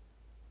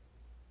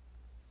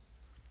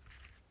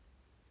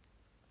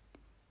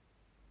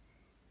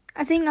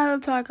 I think I will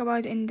talk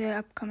about it in the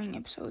upcoming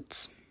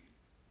episodes.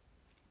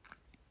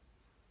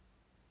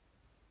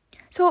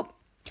 So,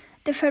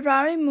 the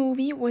Ferrari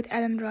movie with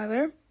Adam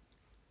Driver,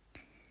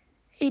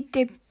 it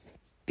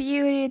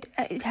debuted,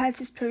 it had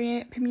this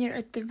premiere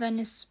at the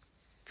Venice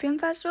Film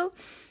Festival,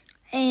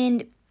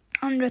 and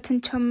on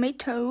Rotten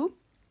Tomato,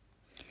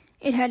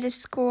 it had a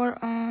score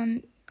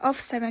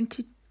of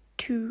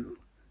 72,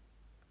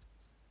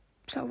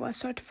 so it was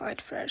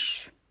certified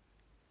fresh.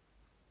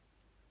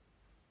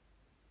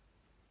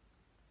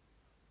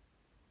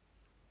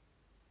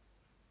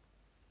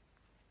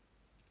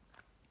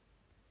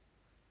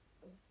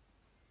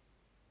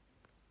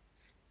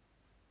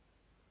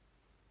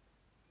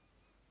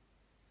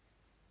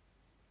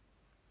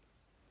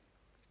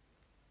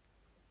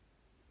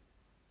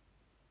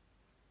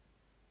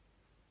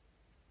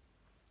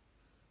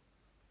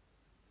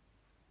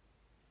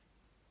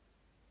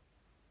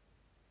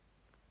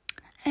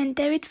 And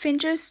David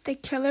Fincher's The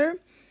Killer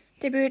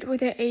debuted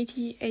with an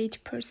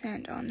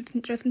 88% on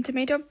Rotten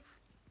Tomato,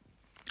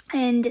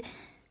 and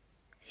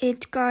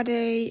it got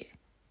a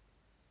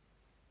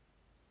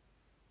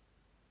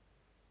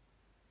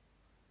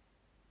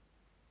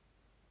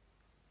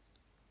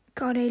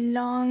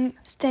long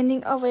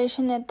standing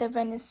ovation at the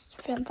Venice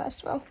Film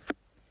Festival,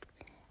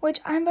 which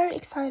I'm very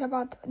excited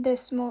about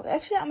this movie.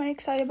 Actually, I'm very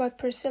excited about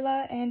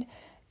Priscilla and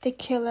The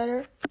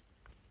Killer.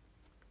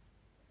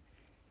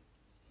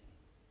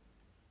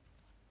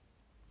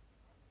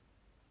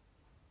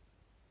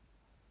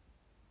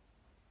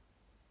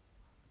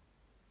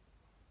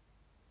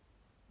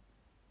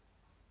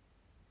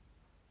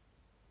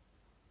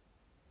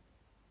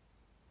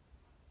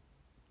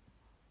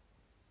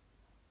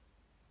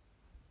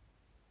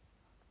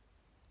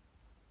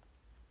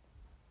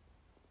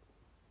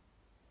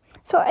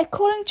 So,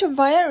 according to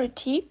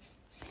Variety,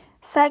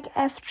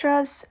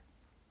 SAG-AFTRA's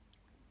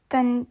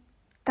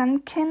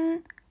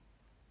Duncan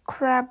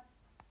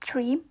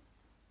Crabtree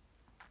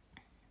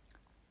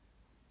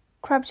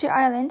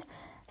Island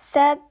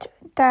said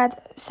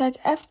that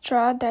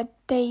SAG-AFTRA that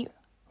they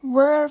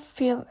were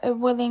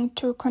willing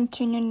to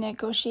continue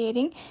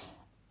negotiating,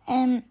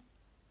 and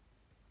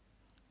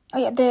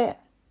the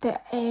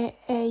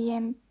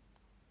AMPTP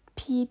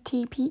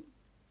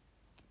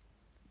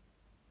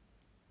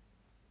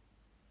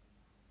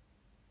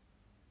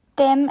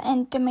them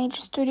and the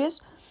major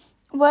studios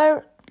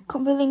were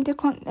willing to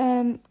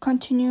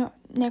continue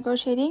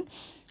negotiating,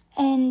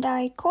 and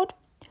I quote,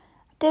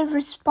 "The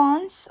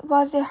response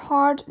was a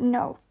hard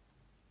no."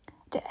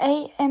 The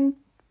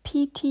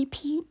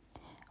AMPTP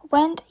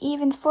went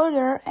even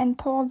further and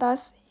told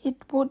us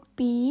it would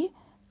be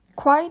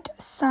quite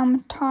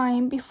some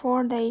time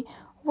before they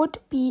would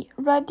be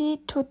ready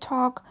to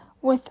talk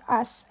with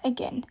us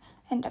again,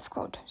 end of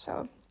quote.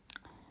 So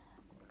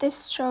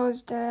this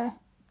shows the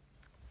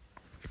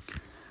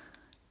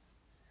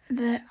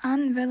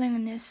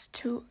unwillingness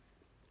to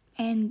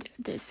end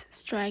this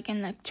strike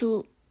and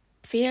to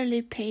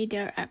fairly pay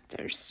their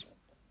actors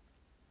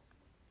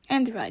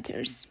and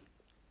writers.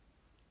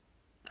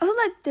 Also,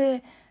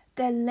 the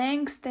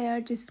lengths they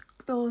are just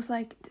those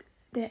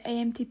the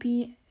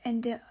AMTP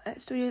and the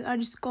studios are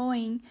just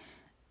going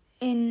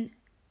in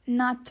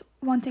not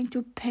wanting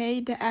to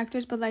pay the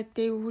actors, but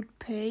they would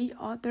pay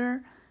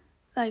other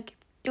they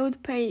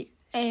would pay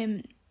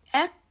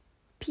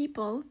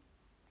people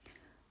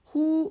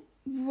who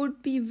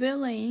would be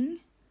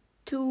willing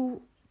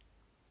to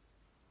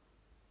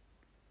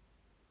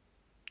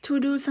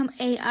do some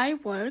AI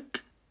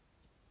work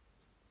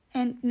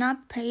and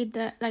not pay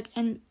the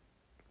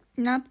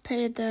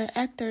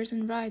actors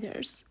and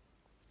writers.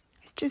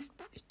 It's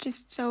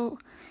just so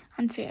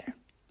unfair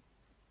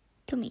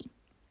to me.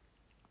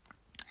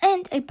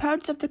 And a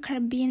Pirates of the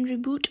Caribbean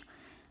reboot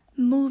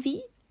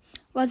movie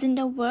was in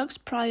the works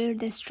prior to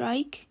the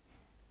strike.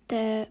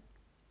 The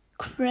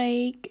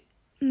Craig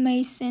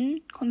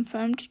Mason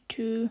confirmed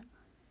to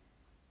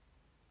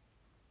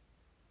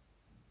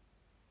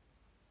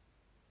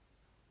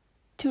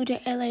the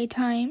LA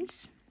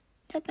Times.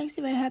 That makes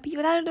me very happy,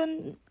 but I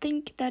don't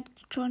think that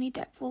Johnny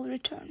Depp will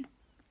return.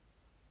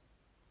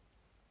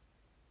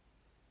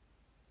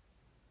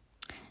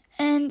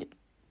 And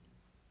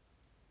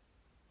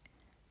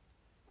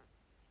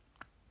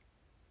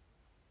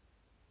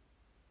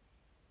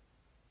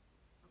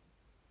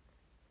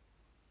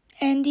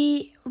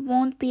Andy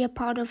won't be a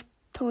part of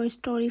Toy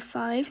Story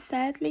 5,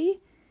 sadly.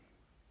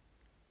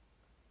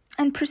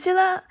 And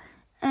Priscilla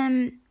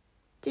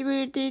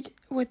debuted it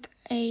with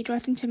a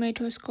Rotten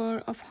Tomato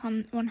score of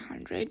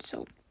 100,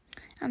 so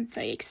I'm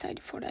very excited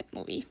for that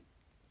movie.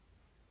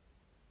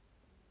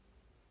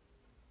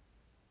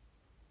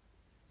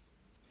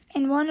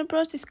 And Warner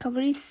Bros.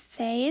 Discovery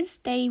says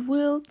they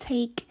will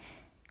take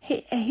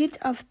a hit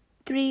of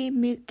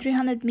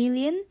 300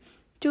 million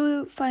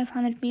to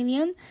 500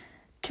 million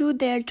to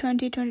their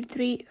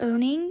 2023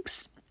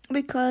 earnings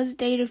because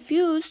they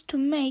refuse to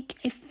make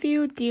a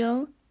fair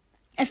deal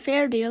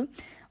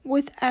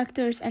with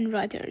actors and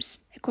writers,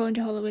 according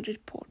to Hollywood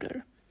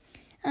Reporter.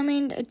 I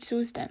mean, it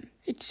suits them.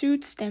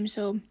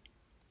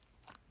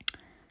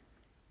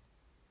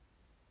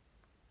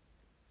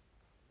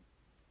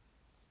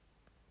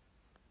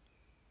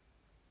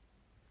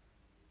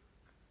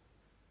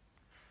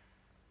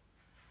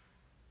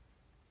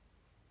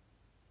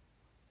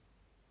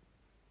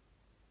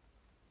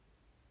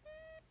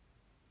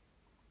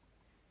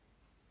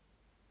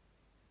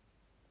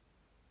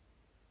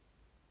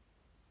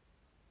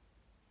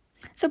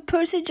 So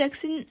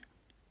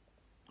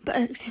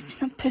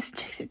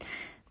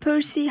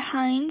Percy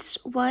Hines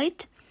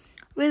White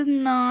will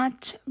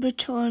not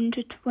return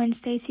to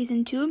Wednesday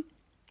season 2.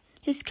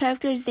 His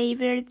character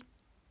Xavier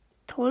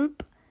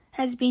Thorpe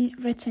has been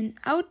written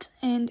out,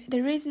 and the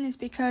reason is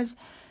because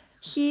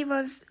he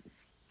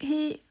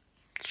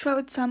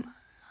showed some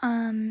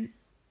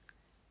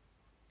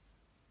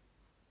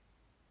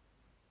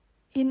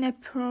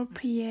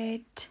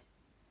inappropriate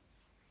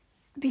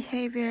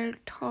behavior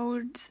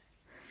towards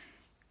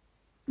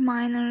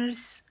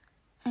minors,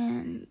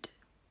 and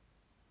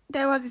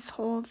there was this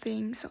whole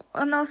thing. So,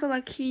 and also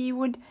like he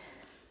would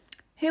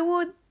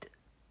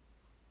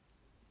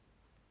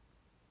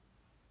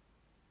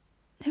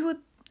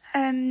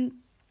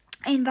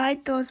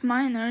invite those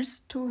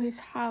minors to his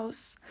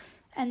house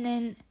and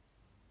then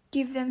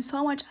give them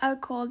so much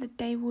alcohol that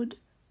they would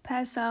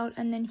pass out,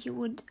 and then he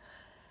would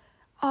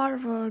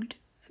R-word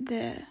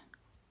their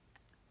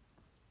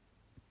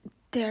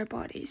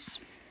bodies.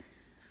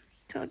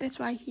 So that's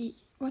why he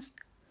was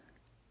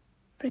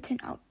written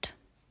out.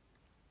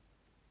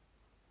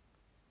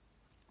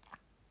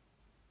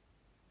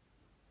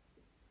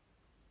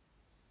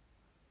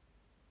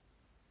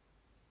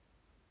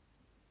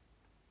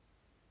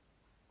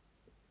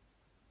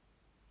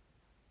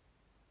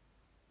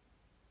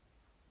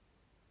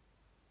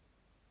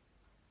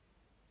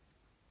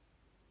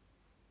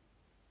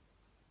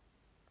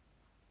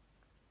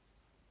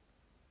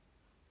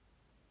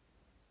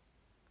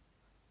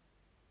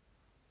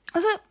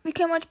 Also, we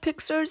can watch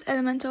Pixar's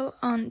Elemental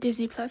on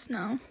Disney Plus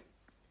now.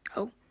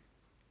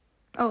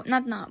 Oh,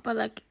 not now, but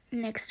like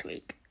next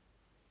week.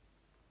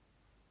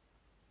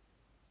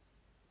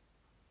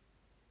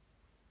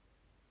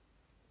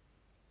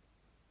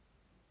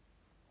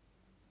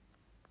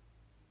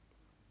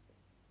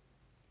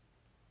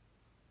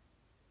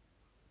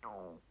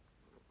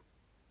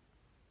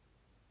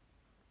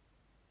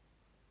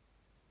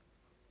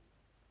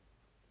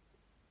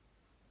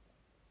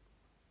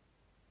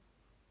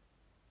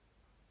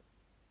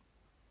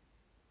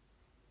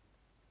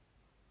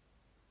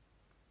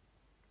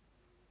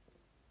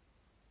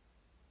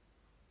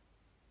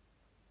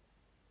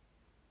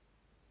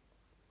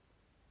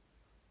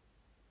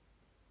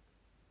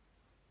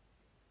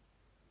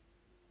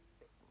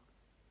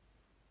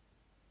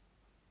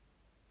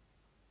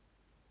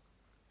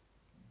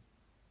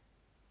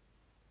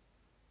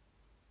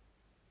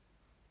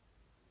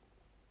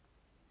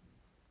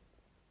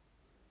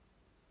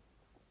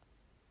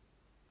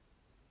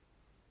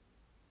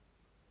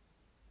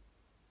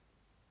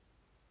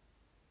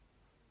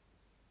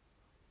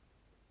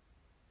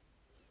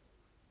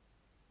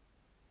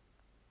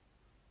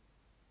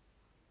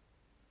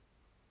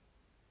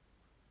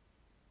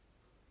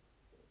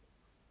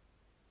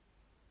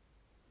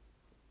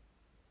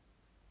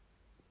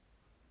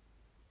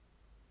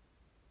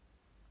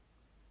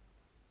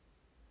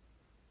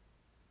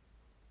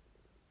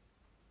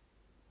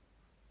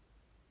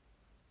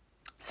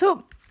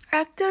 So,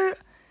 actor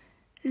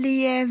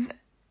Liev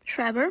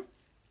Schreiber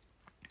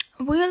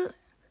will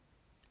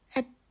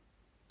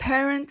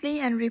apparently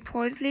and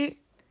reportedly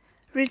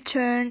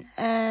return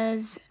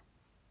as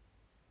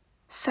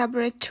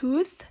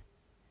Sabretooth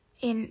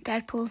in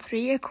Deadpool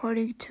 3,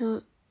 according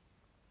to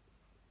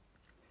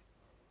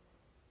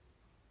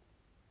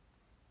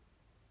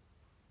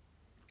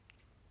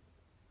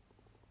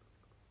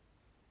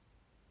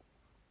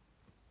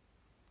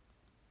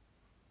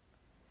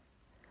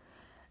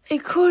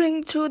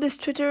this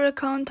Twitter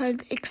account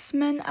titled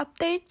X-Men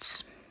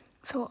Updates.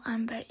 So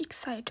I'm very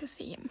excited to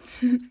see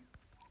him.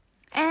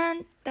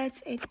 And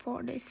that's it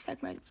for this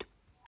segment.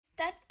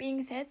 That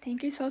being said,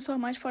 thank you so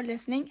much for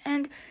listening.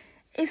 And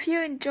if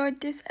you enjoyed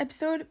this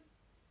episode,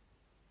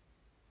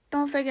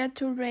 don't forget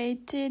to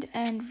rate it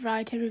and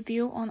write a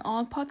review on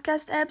all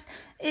podcast apps.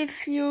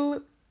 If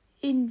you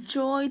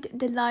enjoyed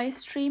the live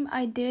stream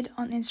I did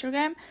on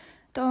Instagram,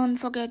 don't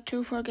forget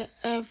to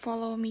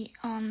follow me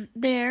on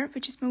there,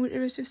 which is Movie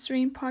Erasive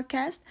Stream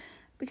Podcast,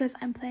 because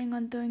I'm planning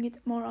on doing it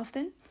more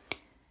often.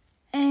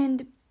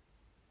 And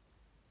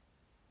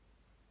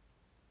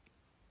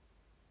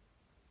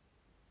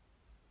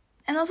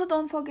And also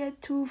don't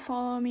forget to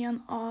follow me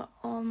on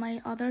all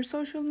my other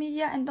social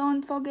media, and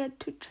don't forget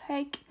to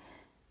check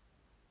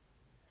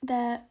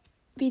the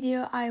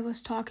video I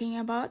was talking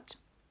about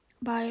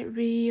by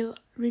Real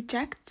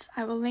Rejects.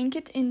 I will link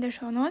it in the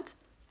show notes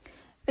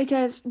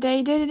because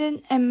they did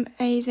an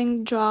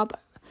amazing job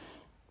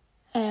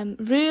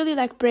really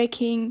like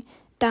breaking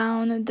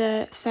down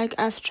the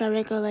SAG-AFTRA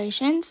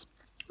regulations,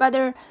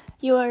 whether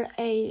you're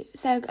a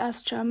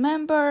SAG-AFTRA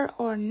member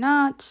or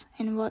not,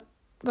 and what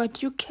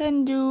you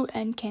can do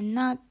and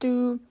cannot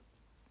do.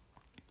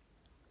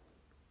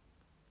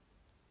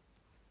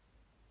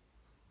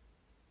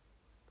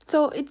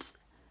 So it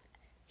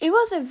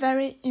was a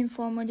very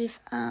informative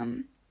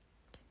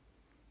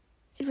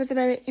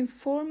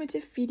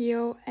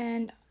video,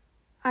 and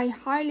I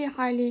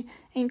highly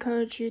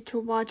encourage you to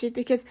watch it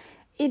because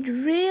it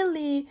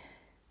really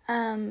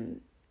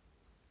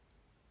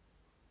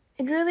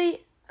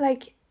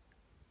like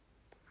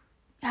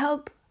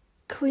help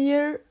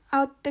clear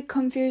out the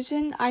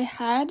confusion I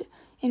had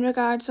in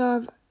regards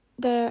of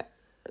the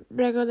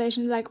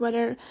regulations, like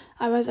whether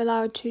I was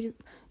allowed to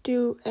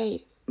do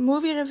a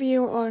movie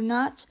review or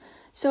not.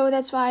 So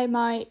that's why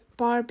my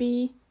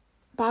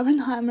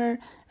Barbenheimer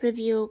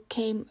review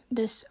came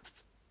this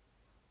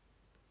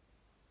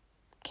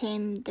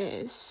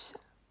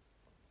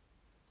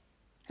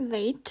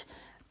late,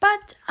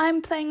 but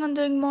I'm planning on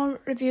doing more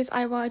reviews.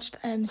 I watched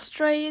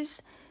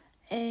Strays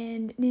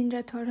and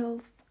Ninja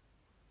Turtles,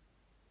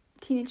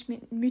 Teenage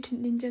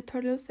Mutant Ninja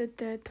Turtles at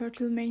the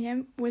Turtle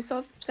Mayhem with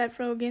Seth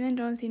Rogen and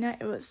John Cena.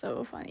 It was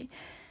so funny.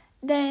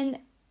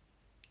 Then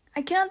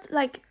I cannot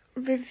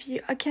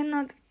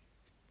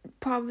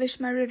publish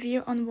my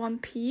review on One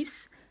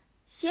Piece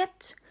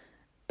yet,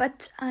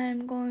 but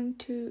I'm going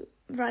to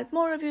write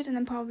more reviews and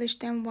then publish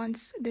them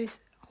once this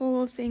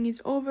whole thing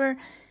is over.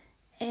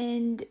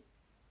 And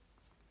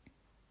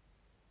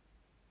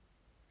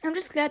I'm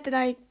just glad that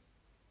I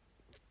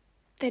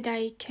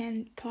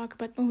can talk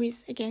about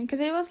movies again,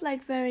 because it was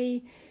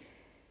very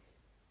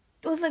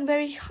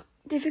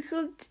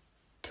difficult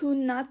to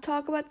not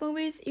talk about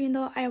movies, even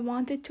though I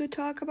wanted to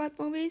talk about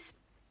movies.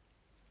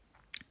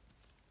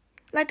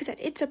 Like I said,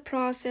 it's a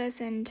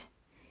process, and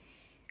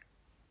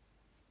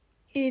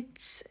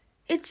it's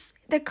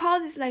the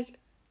cause is like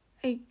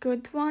a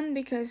good one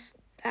because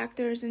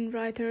actors and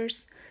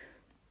writers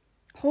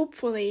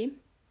hopefully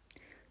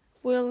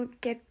will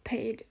get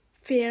paid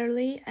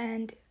fairly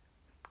and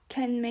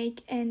can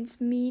make ends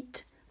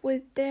meet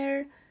with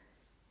their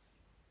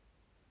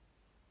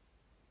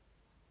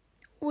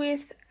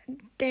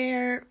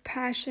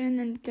passion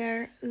and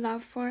their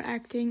love for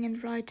acting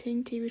and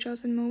writing TV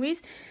shows and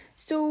movies.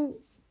 So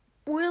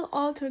we'll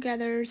all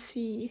together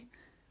see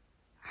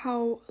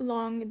how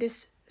long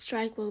this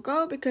strike will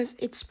go, because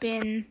it's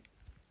been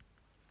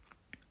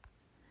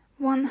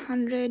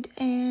 100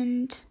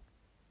 and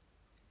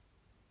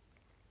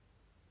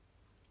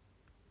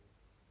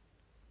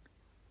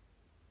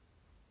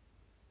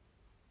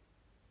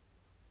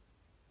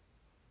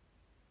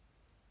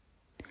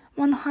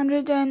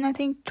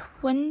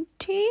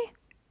 20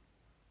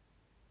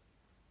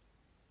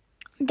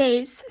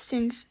 days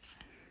since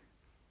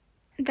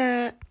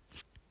the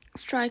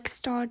strike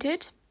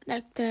started,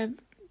 like the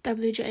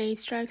WGA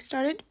strike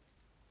started.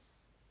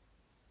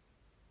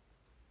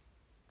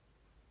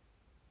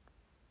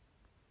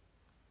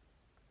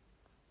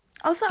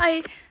 Also,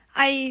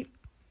 I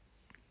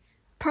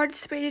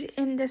participated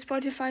in the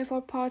Spotify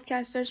for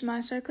Podcasters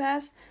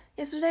Masterclass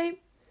yesterday.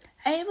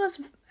 And it was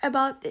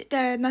about,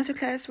 the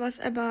masterclass was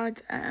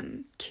about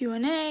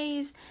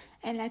Q&As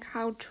and like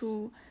how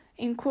to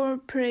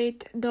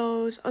incorporate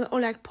those, or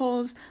like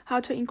polls,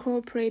 how to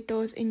incorporate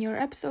those in your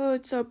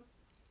episode. So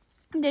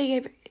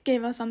they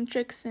gave us some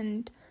tricks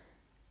and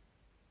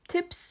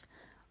tips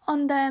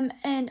on them,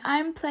 and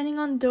I'm planning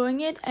on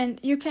doing it.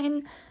 And you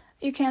can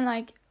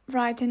like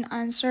write an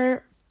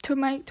answer to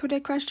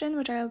the question,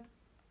 which I'll,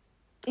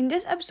 in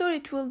this episode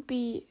it will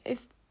be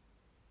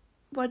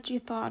what you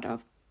thought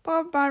of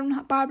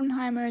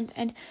Barbenheimer,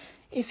 and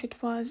if it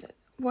was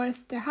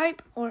worth the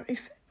hype, or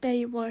if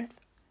they were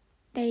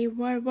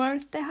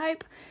worth the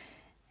hype.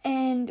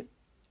 And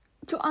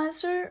to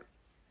answer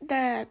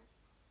the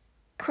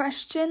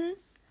question,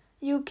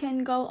 you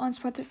can go on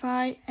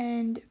Spotify,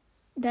 and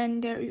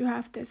then there you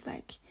have this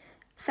like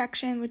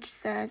section which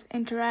says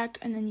interact,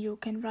 and then you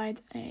can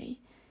write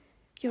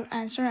your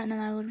answer, and then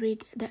I will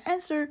read the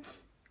answer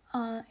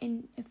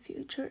in a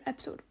future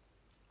episode.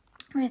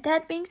 With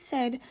that being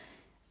said,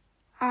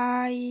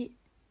 I'm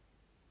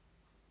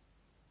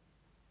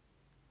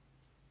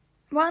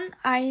well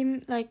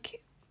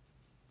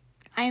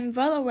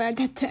aware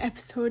that the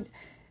episode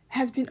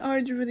has been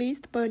already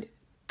released, but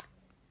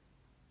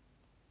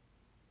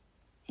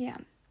yeah,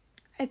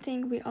 I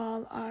think we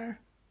all are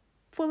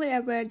fully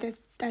aware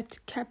that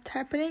kept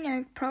happening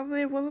and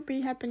probably will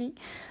be happening.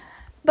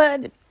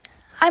 But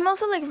I'm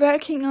also like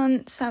working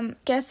on some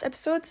guest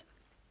episodes.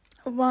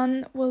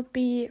 One will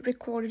be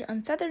recorded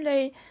on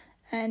Saturday,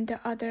 and the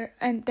other,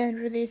 and then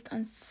released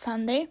on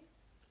Sunday.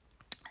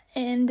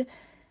 And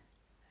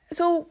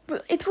So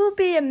it will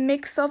be a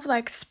mix of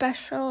like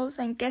specials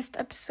and guest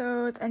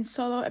episodes and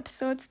solo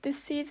episodes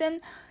this season.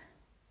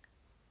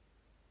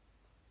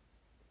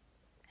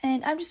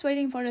 And I'm just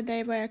waiting for the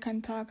day where I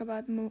can talk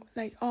about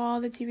like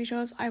all the TV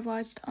shows I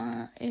watched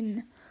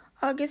in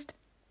August.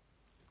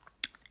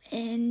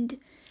 And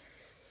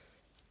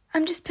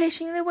I'm just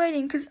patiently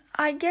waiting because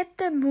I get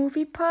the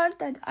movie part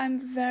that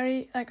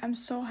I'm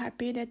so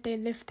happy that they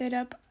lifted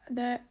up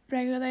the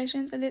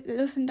regulations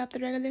loosened up the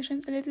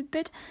regulations a little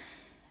bit.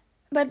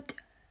 But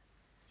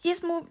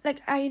yes,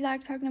 I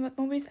like talking about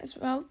movies as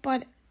well,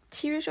 but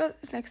TV shows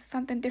is like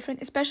something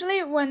different,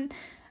 especially when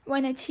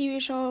a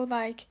TV show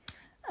like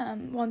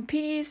One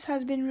Piece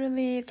has been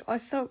released, or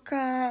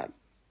Ahsoka,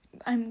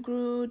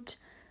 Groot,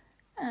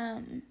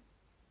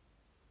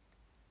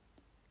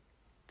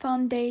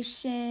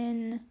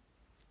 Foundation,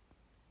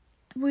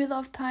 Wheel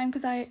of Time,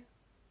 because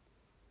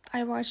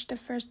I watched the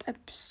first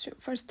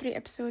 3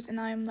 episodes, and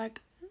I'm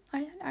like,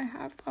 I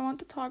want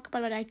to talk about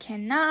it, but I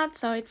cannot.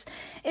 So it's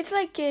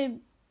like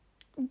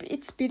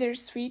it's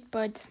bittersweet,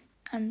 but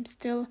I'm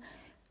still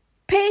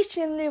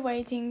patiently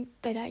waiting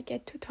that I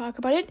get to talk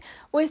about it.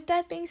 With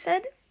that being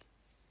said,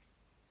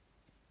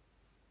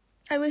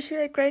 I wish you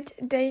a great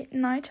day,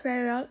 night,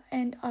 farewell,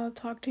 and I'll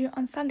talk to you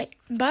on Sunday.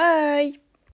 Bye!